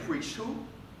and preached who?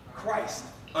 Christ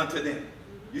unto them.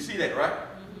 You see that, right?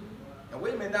 Now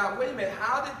wait a minute,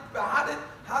 how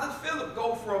did Philip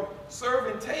go from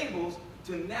serving tables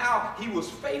to now he was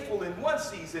faithful in one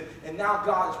season, and now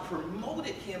God's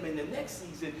promoted him in the next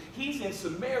season? He's in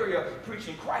Samaria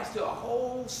preaching Christ to a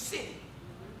whole city.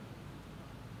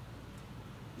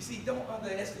 You see, don't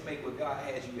underestimate what God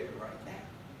has you at right now.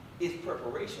 It's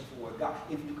preparation for what God,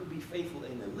 if you could be faithful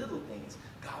in the little things,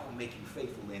 God will make you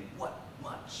faithful in what?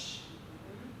 Much.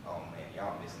 Oh man,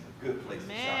 y'all missing a good place to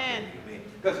shop.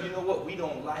 Because you know what? We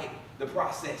don't like the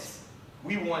process.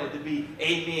 We want it to be,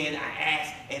 amen, I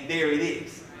asked, and there it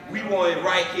is. We want it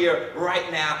right here,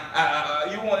 right now.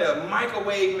 You want a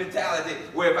microwave mentality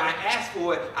where if I ask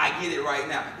for it, I get it right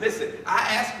now. Listen,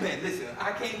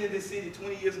 I came to this city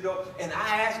 20 years ago, and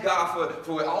I asked God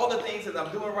for all the things that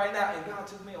I'm doing right now, and God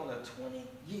took me on a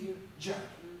 20-year journey.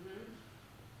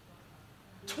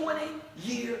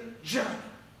 20-year journey.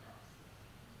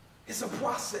 It's a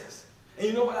process. And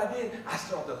you know what I did? I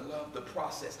started to love the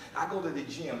process. I go to the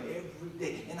gym every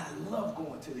day, and I love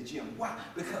going to the gym. Why?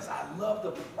 Because I love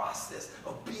the process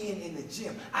of being in the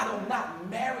gym. I'm not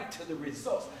married to the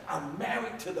results. I'm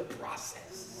married to the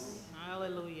process.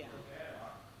 Hallelujah.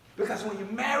 Because when you're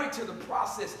married to the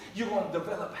process, you're going to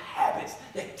develop habits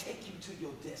that take you to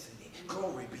your destiny.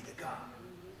 Glory be to God.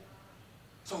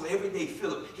 So every day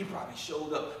Philip, he probably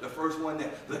showed up. The first one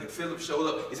that Philip showed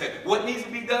up, he said, what needs to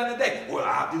be done today? Well,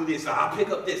 I'll do this, I'll pick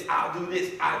up this, I'll do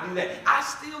this, I'll do that. I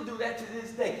still do that to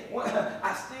this day. When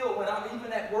I'm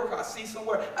even at work, I see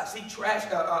somewhere, I see trash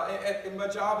in my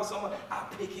job or somewhere, I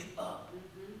pick it up.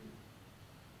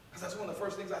 Because that's one of the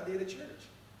first things I did at church.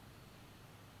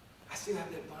 I still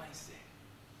have that mindset.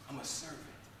 I'm a servant.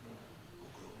 Oh,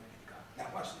 glory to God.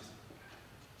 Now watch this.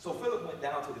 So Philip went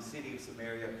down to the city of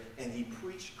Samaria, and he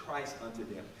preached Christ unto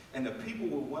them. And the people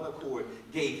with one accord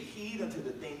gave heed unto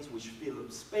the things which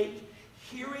Philip spake,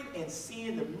 hearing and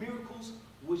seeing the miracles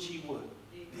which he would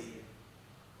did.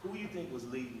 Who do you think was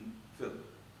leading Philip?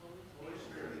 Holy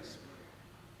Spirit.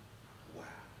 Wow.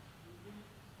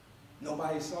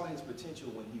 Nobody saw his potential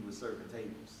when he was serving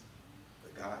tables,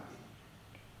 but God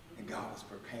did. And God was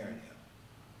preparing him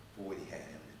for what he had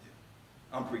him to do.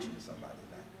 I'm preaching to somebody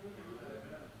tonight.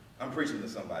 I'm preaching to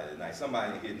somebody tonight.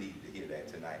 Somebody here needs to hear that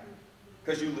tonight.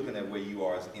 Because you're looking at where you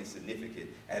are as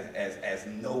insignificant, as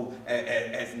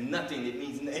nothing.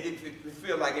 It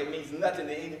feel like it means nothing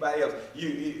to anybody else.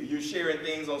 You're sharing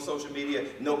things on social media.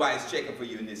 Nobody's checking for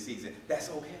you in this season.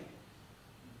 That's okay.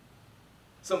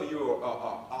 Some of you are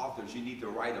authors. You need to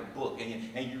write a book,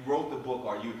 and you wrote the book,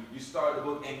 or you started the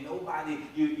book, and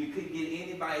you couldn't get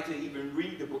anybody to even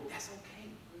read the book. That's okay.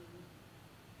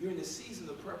 You're in the season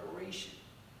of preparation.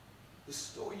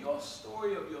 Your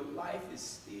story of your life is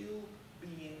still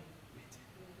being written.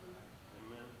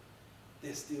 Amen.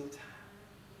 There's still time.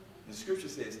 The scripture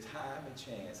says time and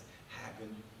chance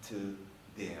happen to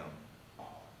them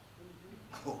all.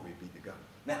 Glory be to God.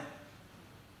 Now,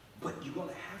 but you're going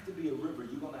to have to be a river.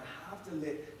 You're going to have to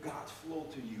let God flow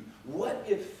to you. What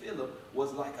if Philip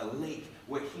was like a lake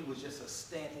where he was just a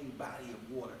standing body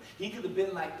of water? He could have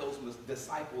been like those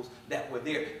disciples that were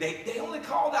there. They only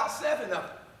called out 7 of them.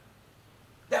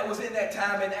 That was in that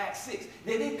time in Acts 6.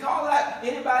 They didn't call out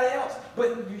anybody else.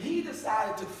 But he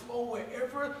decided to flow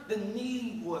wherever the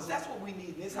need was. That's what we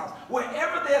need in this house.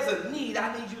 Wherever there's a need,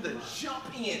 I need you to jump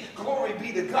in. Glory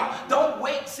be to God. Don't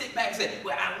wait, sit back and say,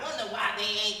 well, I wonder why they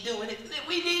ain't doing it.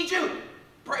 We need you.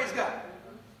 Praise God.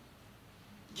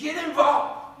 Get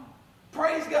involved.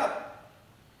 Praise God.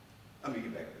 Let me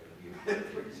get back there.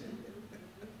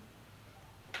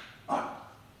 All right.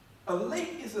 A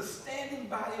lake is a standing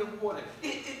body of water.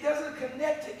 It doesn't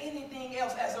connect to anything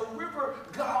else. As a river,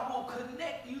 God will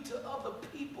connect you to other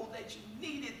people that you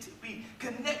needed to be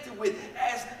connected with.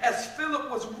 As Philip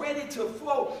was ready to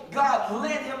flow, God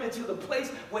led him into the place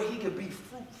where he could be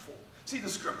fruitful. See, the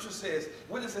scripture says,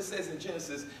 what does it say in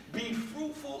Genesis? Be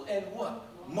fruitful and what?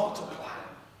 Multiply.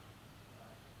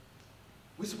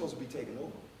 We're supposed to be taking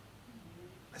over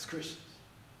as Christians.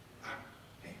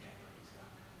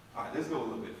 All right, let's go a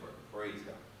little bit further. Praise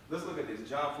God. Let's look at this.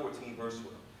 John 14, verse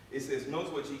 12. It says,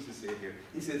 notice what Jesus said here.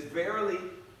 He says, verily,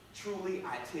 truly,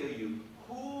 I tell you,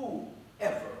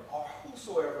 whoever, or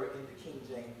whosoever in the King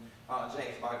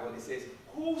James Bible, it says,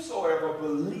 whosoever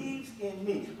believes in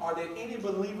me. Are there any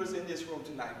believers in this room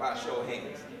tonight? By a show of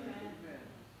hands.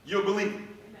 You're a believer.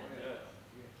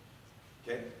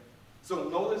 Okay? So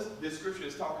notice this scripture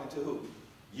is talking to who?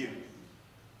 You.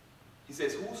 He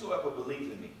says, whosoever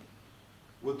believes in me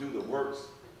will do the works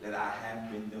that I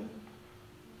have been doing.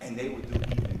 And they will do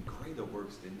even greater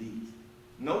works than these.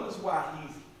 Notice why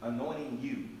he's anointing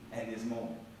you at this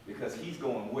moment. Because he's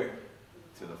going where?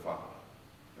 To the Father.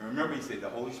 And remember he said the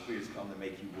Holy Spirit is come to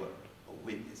make you what? a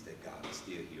witness that God is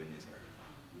still here in this earth.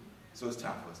 So it's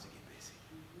time for us to get busy.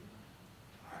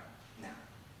 All right, now,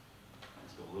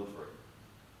 let's go a little further.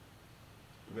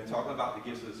 We've been talking about the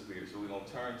gifts of the Spirit, so we're going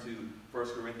to turn to 1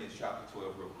 Corinthians chapter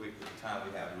 12 real quick for the time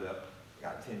we have left. We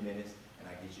got 10 minutes, and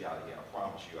I get you out of here. I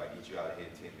promise you, I get you out of here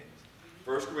in 10 minutes.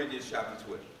 1 Corinthians chapter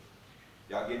 12.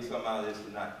 Y'all getting something out of this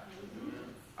tonight?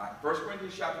 All right, 1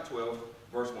 Corinthians chapter 12,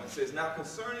 verse 1 says, now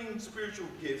concerning spiritual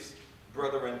gifts,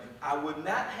 brethren, I would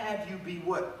not have you be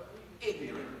what?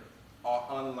 Ignorant or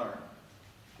unlearned.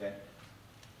 Okay?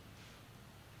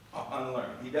 Or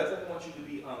unlearned. He doesn't want you to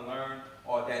be unlearned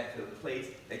or that to the place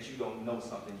that you don't know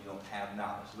something, you don't have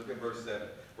knowledge. Look at verse 7.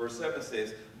 Verse 7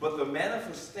 says, but the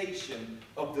manifestation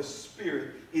of the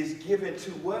Spirit is given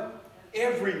to what?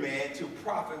 Every man to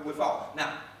profit withal.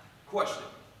 Now, question.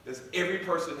 Does every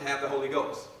person have the Holy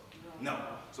Ghost? No.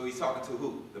 So he's talking to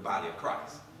who? The body of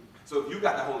Christ. So if you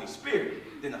got the Holy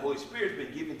Spirit, then the Holy Spirit's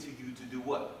been given to you to do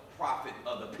what? Profit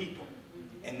other people.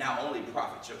 And not only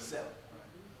profit yourself.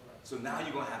 So now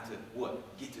you're going to have to,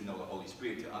 what? Get to know the Holy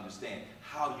Spirit to understand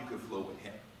how you can flow with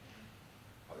him.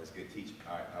 Oh, that's good teaching.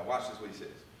 All right, now watch this what he says.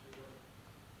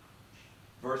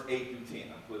 Verse 8 through 10.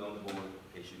 I'll put it on the board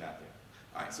in case you're not there.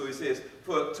 All right, so he says,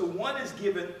 for to one is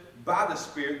given by the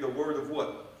Spirit the word of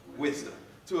what? Wisdom.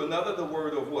 To another the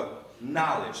word of what?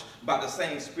 Knowledge by the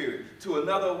same Spirit. To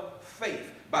another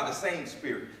faith by the same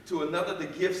Spirit. To another the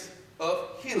gifts of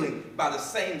healing by the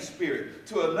same Spirit.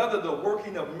 To another the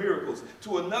working of miracles.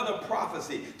 To another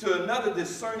prophecy. To another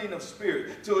discerning of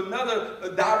spirit. To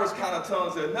another diverse kind of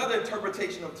tongues. To another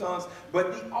interpretation of tongues.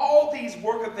 But all these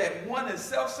worketh that one and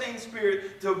self-same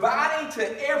Spirit, dividing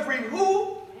to every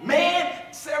who? Man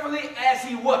severally as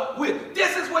he what? Will.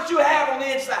 This is what you have on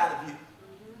the inside of you.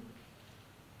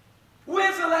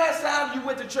 When's the last time you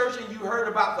went to church and you heard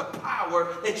about the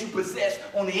power that you possess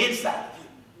on the inside of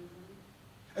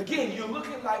you? Again, you're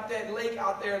looking like that lake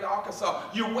out there in Arkansas.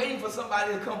 You're waiting for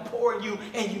somebody to come pour in you,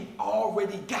 and you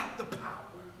already got the power.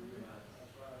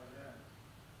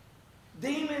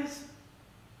 Demons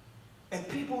and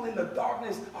people in the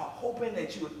darkness are hoping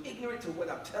that you're ignorant to what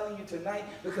I'm telling you tonight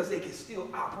because they can still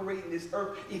operate in this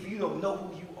earth if you don't know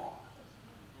who you are.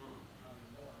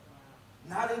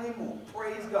 Not anymore.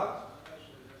 Praise God.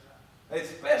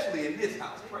 Especially in this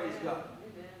house. Praise God.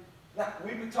 Now,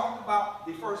 we've been talking about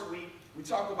the first week. We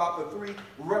talked about the 3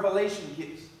 revelation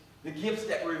gifts. The gifts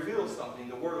that reveal something.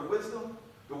 The word of wisdom,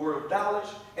 the word of knowledge,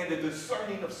 and the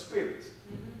discerning of spirits.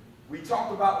 We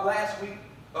talked about last week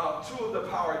 2 of the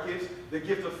power gifts, the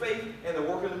gift of faith and the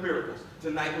working of miracles.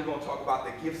 Tonight we're going to talk about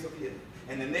the gifts of healing.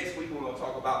 And the next week we're going to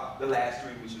talk about the last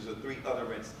 3, which is the 3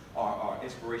 utterance or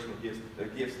inspirational gifts, the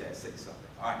gifts that say something.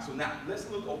 All right, so now let's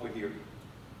look over here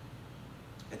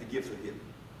at the gifts of healing.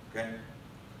 Okay?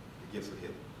 The gifts of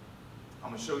healing. I'm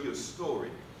going to show you a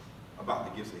story about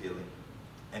the gifts of healing,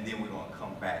 and then we're going to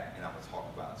come back and I'm going to talk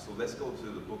about it. So let's go to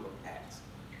the book of Acts,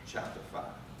 chapter 5.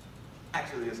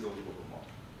 Actually, let's go to the book of Mark.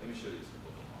 Let me show you this in the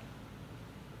book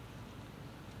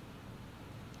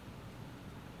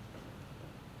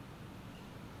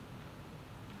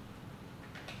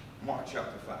of Mark. Mark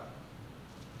chapter 5.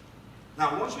 Now,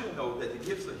 I want you to know that the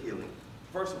gifts of healing,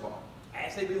 first of all,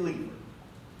 as a believer,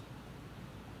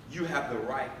 you have the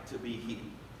right to be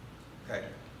healed. Okay?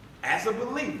 As a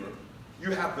believer,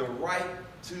 you have the right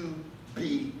to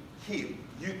be healed.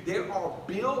 There are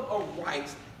Bill of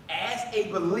Rights as a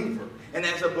believer. And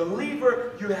as a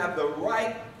believer, you have the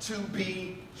right to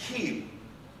be healed.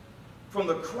 From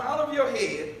the crown of your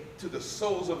head to the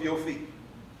soles of your feet.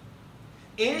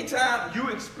 Anytime you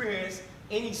experience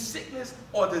any sickness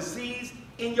or disease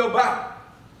in your body,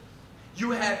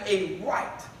 you have a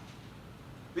right,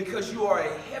 because you are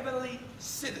a heavenly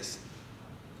citizen,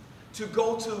 to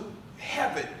go to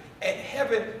heaven and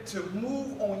heaven to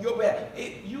move on your behalf.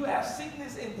 If you have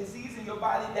sickness and disease in your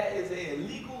body, that is an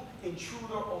illegal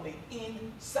intruder on the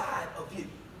inside of you.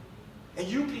 And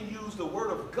you can use the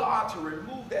word of God to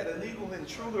remove that illegal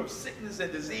intruder of sickness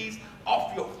and disease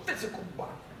off your physical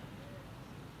body.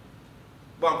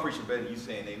 But I'm preaching better than you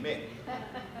saying amen.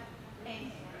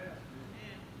 Amen.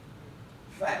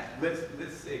 In fact, let's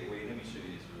segue. Let me show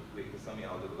you this real quick, because some of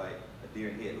y'all look like a deer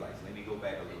in headlights. Let me go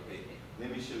back a little bit.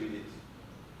 Let me show you this.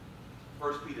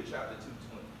 1 Peter chapter 2,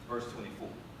 verse 24.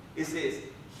 It says,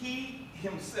 he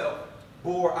himself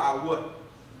bore our what?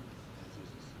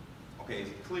 Okay,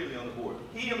 it's clearly on the board.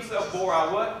 He himself bore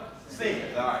our what?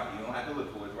 Sins. All right, you don't have to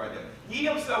look for it. It's right there. He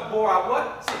himself bore our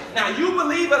what? Sins. Now, you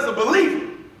believe as a believer.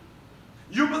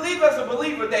 You believe as a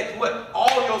believer that what?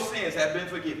 All your sins have been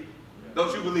forgiven.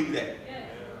 Don't you believe that? Yes.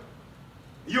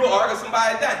 You argue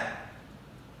somebody down.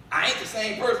 I ain't the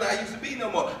same person I used to be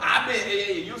no more.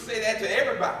 You say that to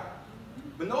everybody.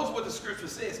 But notice what the scripture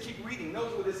says. Keep reading.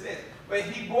 Notice what it says. But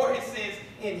he bore his sins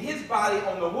in his body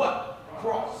on the what?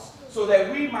 Cross. So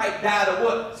that we might die to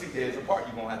what? See, there's a part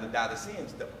you're going to have to die to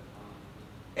sins, though.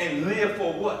 And live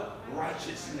for what?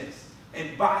 Righteousness.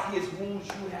 And by his wounds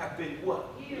you have been what?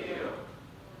 Healed.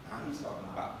 Now he's talking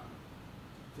about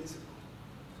physical.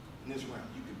 In this realm,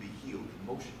 you can be healed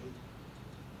emotionally,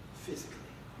 physically.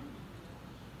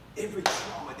 Every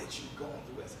trauma that you've gone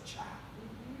through as a child,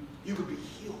 you could be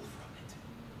healed from it.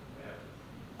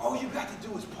 All you got to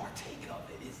do is partake of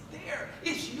it. It's there.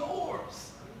 It's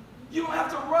yours. You don't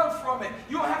have to run from it.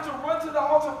 You don't have to run to the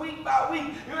altar week by week.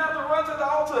 You don't have to run to the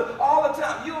altar all the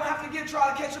time. You don't have to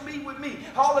try to catch a meet with me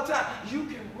all the time. You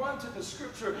can run to the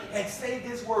scripture and say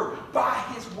this word, by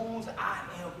his wounds I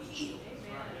am healed.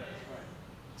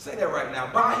 Say that right now.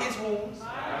 By his wounds,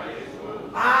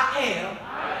 I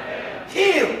am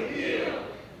healed.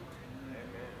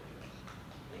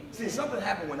 See, something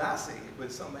happened when I say it,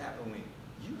 but something happened when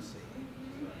you say it.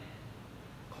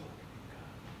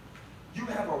 You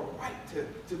have a right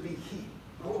to be healed.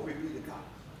 Glory be to God.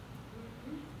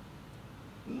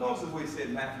 Notice what he said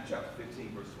in Matthew chapter 15,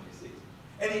 verse 26.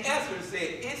 And he answered and said,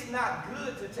 it's not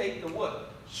good to take the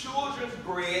what? Children's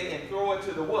bread and throw it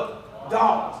to the what?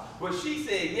 Dogs. But she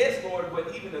said, yes, Lord,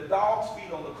 but even the dogs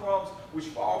feed on the crumbs which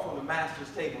fall from the master's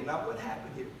table. Now what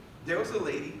happened here? There was a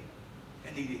lady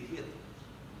and needed healing.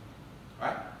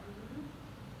 Right?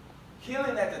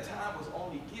 Healing at the time was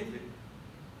only given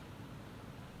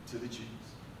to the Jews.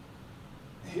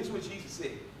 And here's what Jesus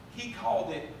said. He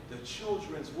called it the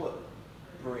children's what?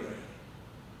 Bread.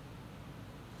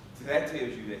 So that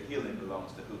tells you that healing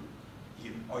belongs to who?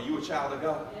 You. Are you a child of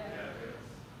God? Yes.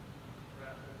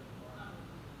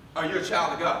 Are you a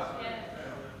child of God? Yes.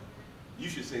 You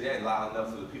should say that loud enough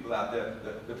for the people out there,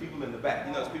 the people in the back.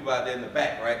 You know, there's people out there in the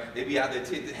back, right? They be out there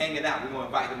hanging out. We're going to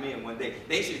invite them in one day.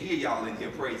 They should hear y'all in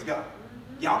here, praise God.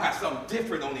 Y'all got something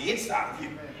different on the inside of you.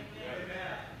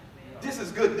 This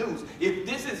is good news. If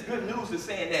this is good news, it's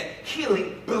saying that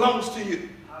healing belongs to you.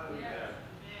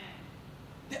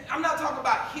 I'm not talking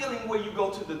about healing where you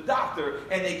go to the doctor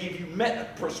and they give you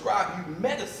prescribe you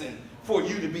medicine for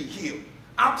you to be healed.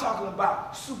 I'm talking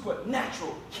about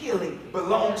supernatural healing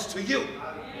belongs to you.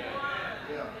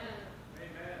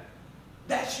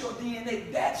 That's your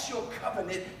DNA. That's your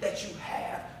covenant that you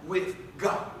have with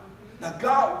God. Now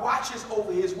God watches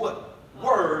over his what?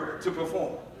 Word to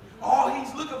perform. All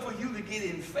he's looking for you to get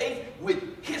in faith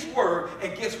with his word,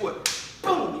 and guess what?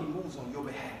 Boom, he moves on your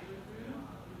behalf.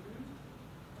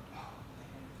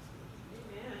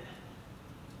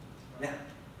 Now,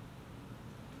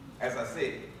 as I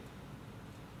said,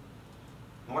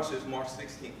 watch this, Mark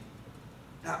 16.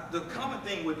 Now, the common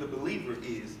thing with the believer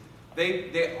is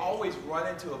they always run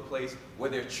into a place where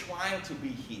they're trying to be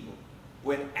healed,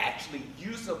 when actually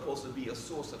you're supposed to be a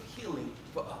source of healing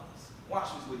for others. Watch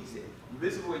this, what he said.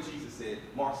 This is what Jesus said,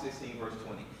 Mark 16, verse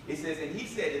 20. It says, and he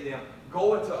said to them,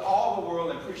 go into all the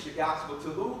world and preach the gospel to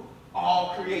who?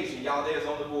 All creation. Y'all, there's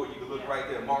on the board. You can look right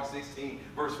there. Mark 16,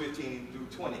 verse 15 through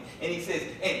 20. And he says,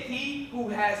 and he who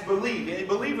has believed, any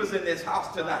believers in this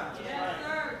house tonight, Yes,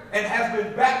 sir. and has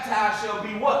been baptized shall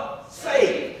be what?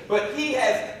 Saved. But he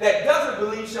that doesn't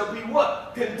believe shall be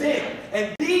what? Condemned.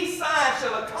 And these signs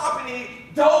shall accompany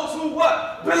those who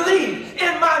what? Believe.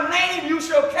 In my name you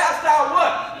shall cast out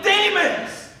what?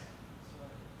 Demons.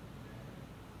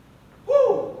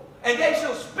 Woo! And they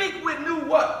shall speak with new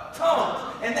what? Tongues.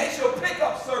 And they shall pick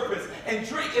up serpents and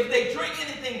drink. If they drink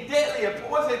anything deadly or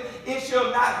poison, it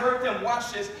shall not hurt them.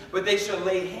 Watch this. But they shall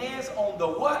lay hands on the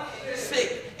what?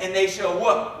 Sick. And they shall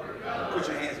what? Put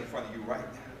your hands in front of you right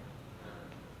now.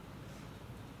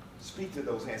 Speak to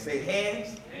those hands. Say,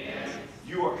 hands,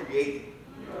 you are created,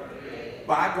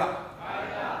 by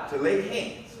God, to lay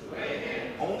hands,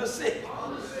 on the sick,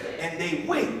 and they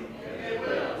will,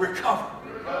 recover,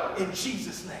 in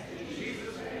Jesus' name.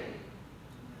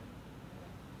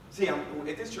 See, at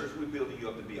this church, we're building you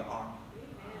up to be an army.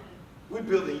 We're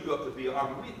building you up to be an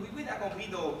army. We're not going to be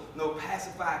no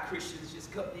pacified Christians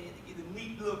just come in to get a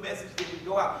neat little message that we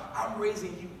go out. I'm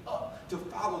raising you up to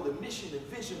follow the mission and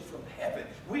vision from heaven.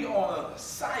 We are on an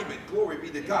assignment. Glory be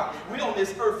to God. We're on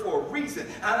this earth for a reason.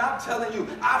 And I'm telling you,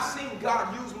 I've seen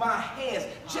God use my hands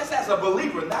just as a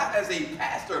believer, not as a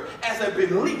pastor, as a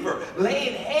believer,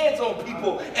 laying hands on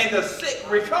people and the sick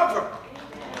recover.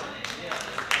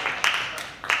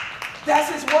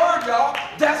 That's his word, y'all.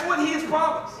 That's what he has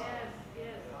promised.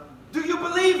 Do you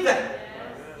believe that?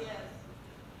 Yes.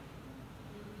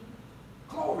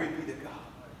 Glory be to God.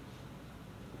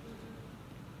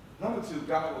 Number two,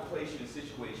 God will place you in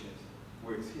situations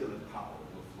where his healing power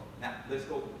will flow. Now, let's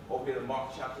go over here to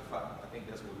Mark chapter 5. I think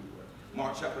that's where we were.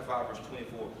 Mark chapter 5, verse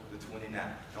 24 to 29.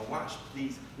 Now watch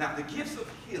these. Now the gifts of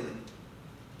healing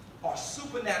are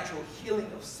supernatural healing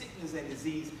of sickness and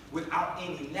disease without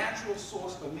any natural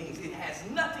source or means. It has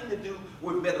nothing to do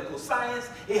with medical science.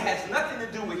 It has nothing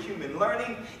to do with human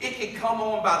learning. It can come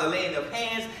on by the laying of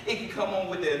hands. It can come on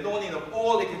with the anointing of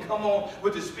oil. It can come on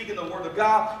with the speaking the word of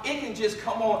God. It can just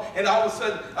come on, and all of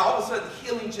a sudden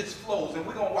healing just flows. And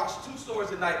we're going to watch 2 stories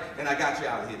tonight, and I got you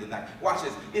out of here tonight. Watch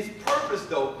this. Its purpose,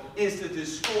 though, is to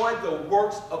destroy the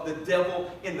works of the devil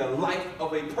in the life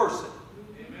of a person.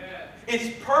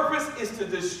 Its purpose is to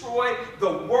destroy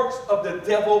the works of the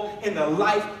devil in the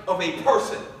life of a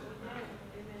person.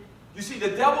 You see, the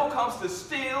devil comes to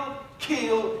steal,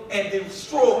 kill, and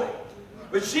destroy.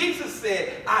 But Jesus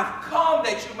said, I've come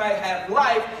that you might have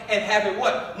life and have it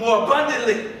what? More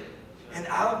abundantly. And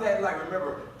out of that life,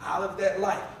 remember, out of that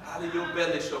life, out of your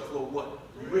belly shall flow what?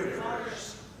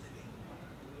 Rivers.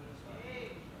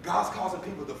 God's causing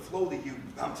people to flow to you.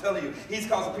 I'm telling you, he's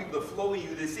causing people to flow to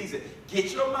you this season.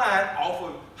 Get your mind off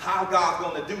of how God's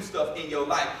going to do stuff in your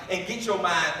life and get your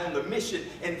mind on the mission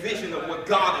and vision of what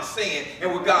God is saying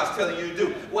and what God's telling you to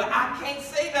do. Well, I can't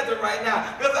say nothing right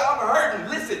now because I'm hurting.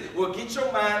 Listen, well, get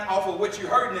your mind off of what you're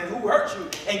hurting and who hurt you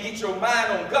and get your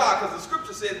mind on God, because the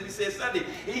scripture says, we said Sunday,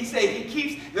 he said he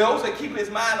keeps, those that keep his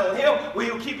mind on him, will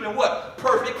he'll keep in what?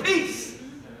 Perfect peace.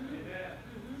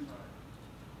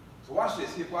 Watch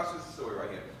this. Watch this story right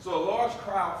here. So a large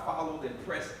crowd followed and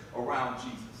pressed around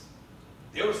Jesus.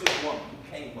 There was this woman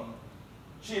who came up.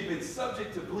 She had been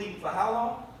subject to bleeding for how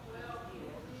long? 12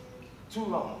 years. Too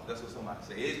long. That's what somebody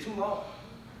said. It's too long.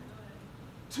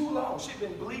 Too long. She'd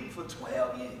been bleeding for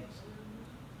 12 years.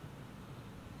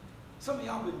 Some of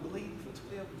y'all been bleeding for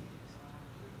 12 years.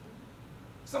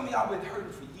 Some of y'all been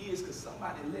hurting for years because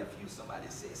somebody left you, somebody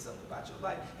said something about your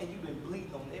life, and you've been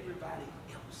bleeding on everybody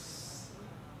else.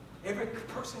 Every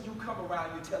person you come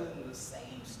around, you're telling them the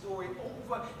same story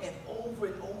over and over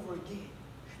and over again.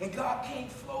 And God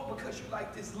can't flow because you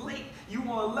like this leak. You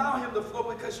won't allow him to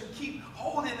flow because you keep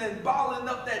holding and bottling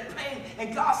up that pain.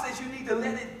 And God says you need to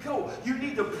let it go. You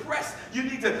need to press. You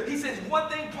need to, he says, one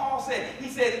thing Paul said, he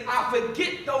said, I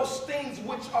forget those things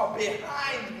which are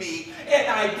behind me and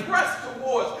I press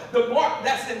towards the mark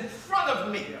that's in front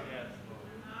of me.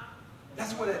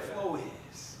 That's where that flow is.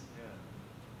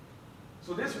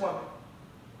 So this woman,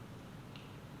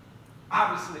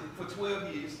 obviously, for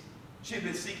 12 years, she had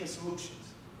been seeking solutions,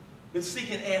 been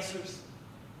seeking answers.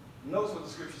 Notice what the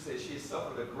scripture says. She had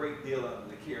suffered a great deal under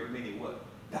the care of many what?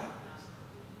 Doctors.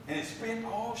 And had spent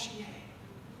all she had.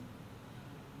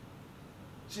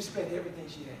 She spent everything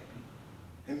she had.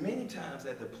 And many times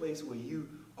at the place where you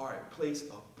are a place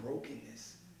of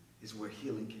brokenness is where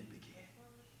healing can begin.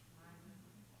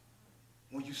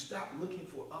 When you stop looking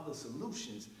for other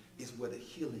solutions, is where the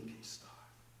healing can start.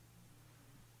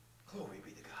 Glory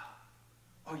be to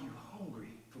God. Are you hungry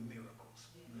for miracles?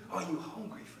 Are you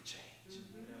hungry for change?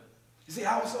 You see,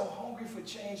 I was so hungry for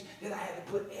change that I had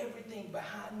to put everything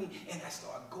behind me and I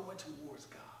started going towards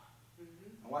God.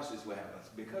 Now watch this, what happens.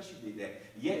 Because she did that,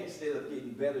 yet instead of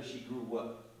getting better, she grew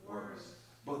what? Worse.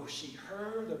 But she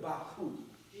heard about who?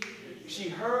 She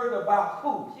heard about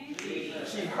who?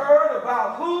 Jesus. She heard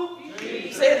about who?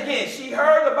 Jesus. Say it again. She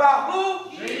heard about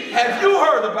who? Jesus. Have you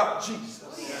heard about Jesus?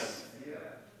 Yes.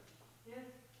 Yeah.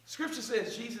 Scripture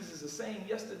says Jesus is the same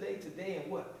yesterday, today,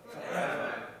 and what?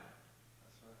 Forever.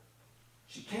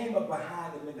 She came up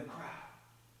behind him in the crowd,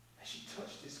 and she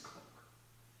touched his cloak.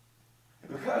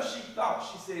 And because she thought,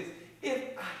 she says,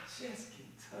 if I just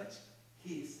can touch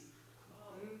his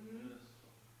cloak,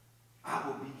 I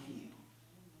will be healed.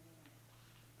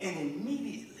 And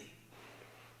immediately,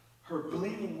 her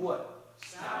bleeding what?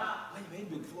 Stopped. Wait a minute, it had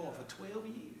been flowing for 12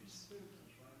 years.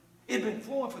 It had been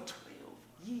flowing for 12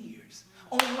 years.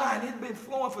 Online, it had been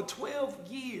flowing for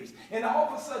 12 years. And all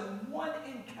of a sudden, one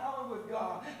encounter with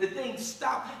God, the thing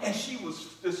stopped, and she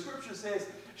was, the scripture says,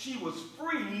 she was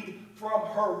freed from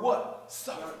her what?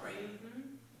 Suffering.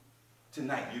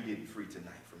 Tonight, you're getting free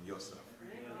tonight from your suffering.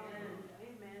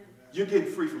 Amen. You're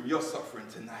getting free from your suffering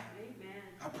tonight.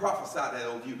 I prophesy that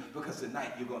over you because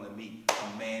tonight you're going to meet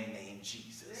a man named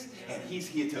Jesus. And he's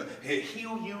here to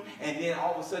heal you. And then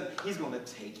all of a sudden he's going to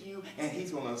take you and he's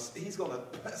going to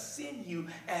send you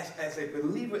as a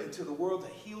believer into the world to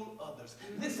heal others.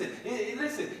 Listen,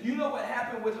 you know what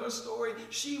happened with her story?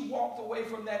 She walked away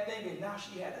from that thing and now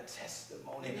she had a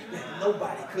testimony that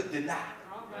nobody could deny.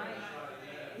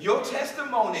 Your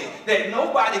testimony that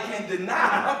nobody can deny.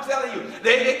 I'm telling you,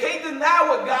 they can't deny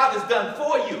what God has done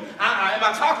for you. Am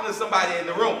I talking to somebody in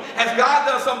the room? Has God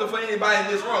done something for anybody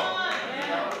in this room?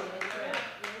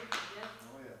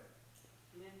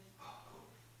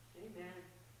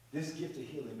 this gift of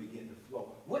healing began to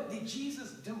flow. What did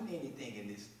Jesus do anything in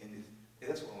this?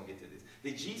 That's what I want to get to this.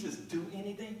 Did Jesus do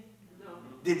anything? No.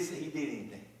 Didn't say he did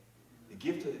anything. The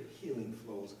gift of healing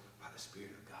flows by the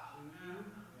Spirit of God.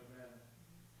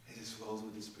 It just flows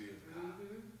with the Spirit of God.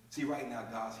 See, right now,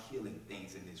 God's healing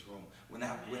things in this room.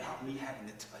 Without me having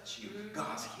to touch you,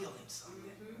 God's healing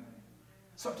something.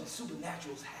 Something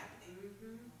supernatural is happening.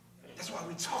 That's why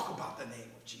we talk about the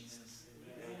name of Jesus.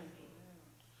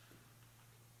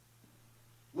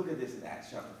 Look at this in Acts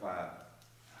chapter 5. I'll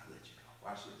let you go.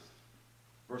 Watch this.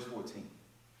 Verse 14.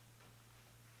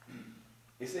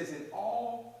 It says, and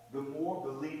all the more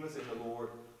believers in the Lord,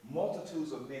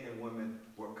 multitudes of men and women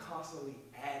were constantly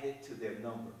added to their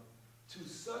number, to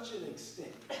such an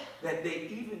extent that they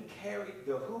even carried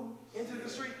the who into the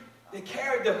street? They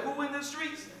carried the who in the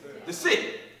streets? The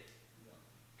sick.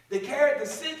 They carried the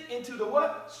sick into the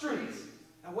what? Streets.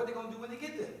 Now what are they going to do when they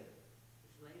get there?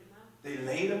 They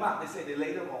laid them out. They say they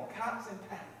laid them on cots and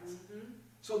pallets.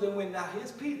 So then when now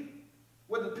here's Peter.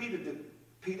 What did Peter do?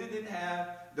 Peter didn't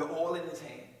have the oil in his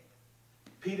hand.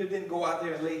 Peter didn't go out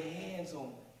there and lay hands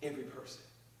on every person.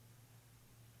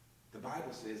 The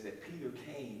Bible says that Peter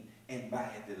came and by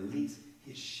at the least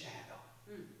his shadow.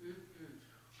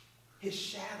 His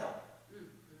shadow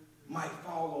might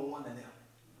fall on one of them.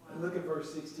 And look at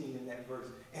verse 16 in that verse.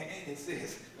 And it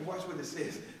says, and watch what it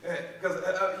says. Because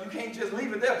you can't just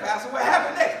leave it there, Pastor. What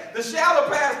happened next? The shadow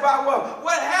passed by what?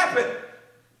 What happened?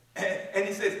 And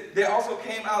he says, there also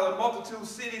came out of the multitude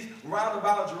cities round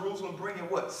about Jerusalem, bringing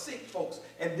what? Sick folks,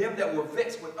 and them that were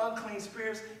vexed with unclean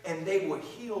spirits, and they were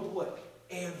healed what?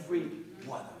 Every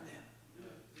one of them.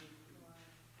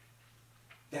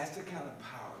 That's the kind of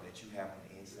power that you have on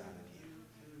the inside of you.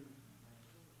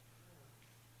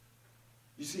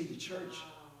 You see, the church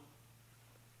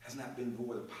has not been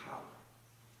void of power.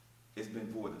 It's been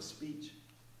void of speech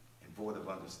and void of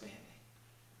understanding.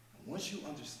 And once you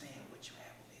understand what you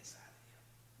have on the inside of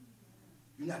you,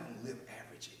 you're not going to live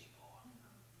average anymore.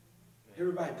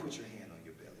 Everybody put your hand on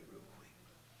your belly real quick.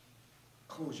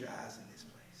 Close your eyes in this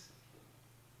place.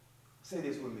 Say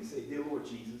this with me. Say, dear Lord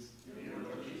Jesus,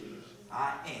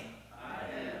 I am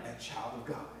a child of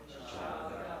God.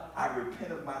 I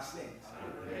repent of my sins.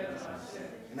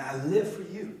 And I live for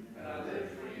you.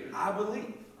 I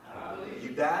believe you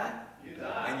died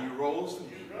and you rose for me.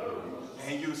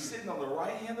 And you're sitting on the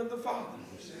right hand of the Father.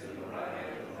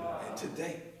 And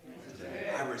today,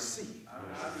 I receive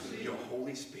your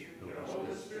Holy Spirit.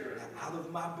 Now out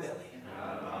of my belly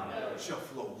shall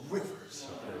flow rivers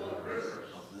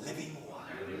of living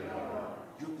water.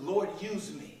 Lord,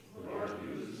 use me.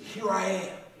 Here I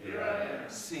am.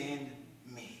 Send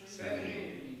me.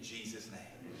 In Jesus' name.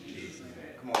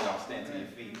 Come on, y'all. Stand to your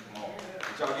feet. Come on.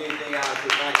 Did y'all get anything out of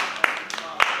tonight?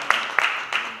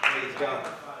 Praise God.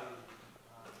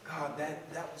 God,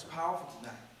 that was powerful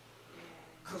tonight.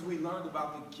 Because we learned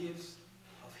about the gifts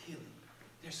of healing.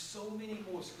 There's so many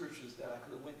more scriptures that I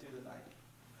could have went through tonight.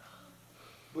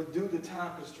 But due to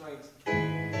time constraints, I'm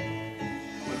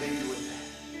going to leave you with that.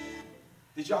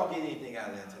 Did y'all get anything out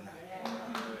of that tonight?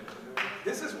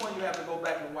 This is one you have to go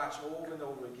back and watch over and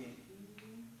over again.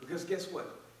 Because guess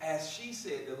what? As she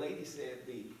said, the lady said,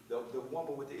 the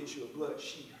woman with the issue of blood,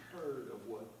 she heard of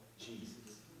what?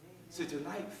 Jesus. So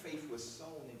tonight, faith was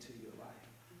sown into your life.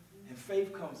 And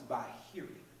faith comes by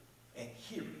hearing, and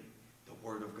hearing the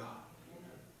word of God.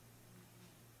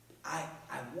 I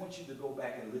want you to go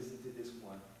back and listen to this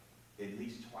one at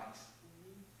least twice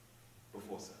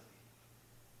before Sunday.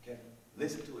 Okay?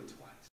 Listen to it twice.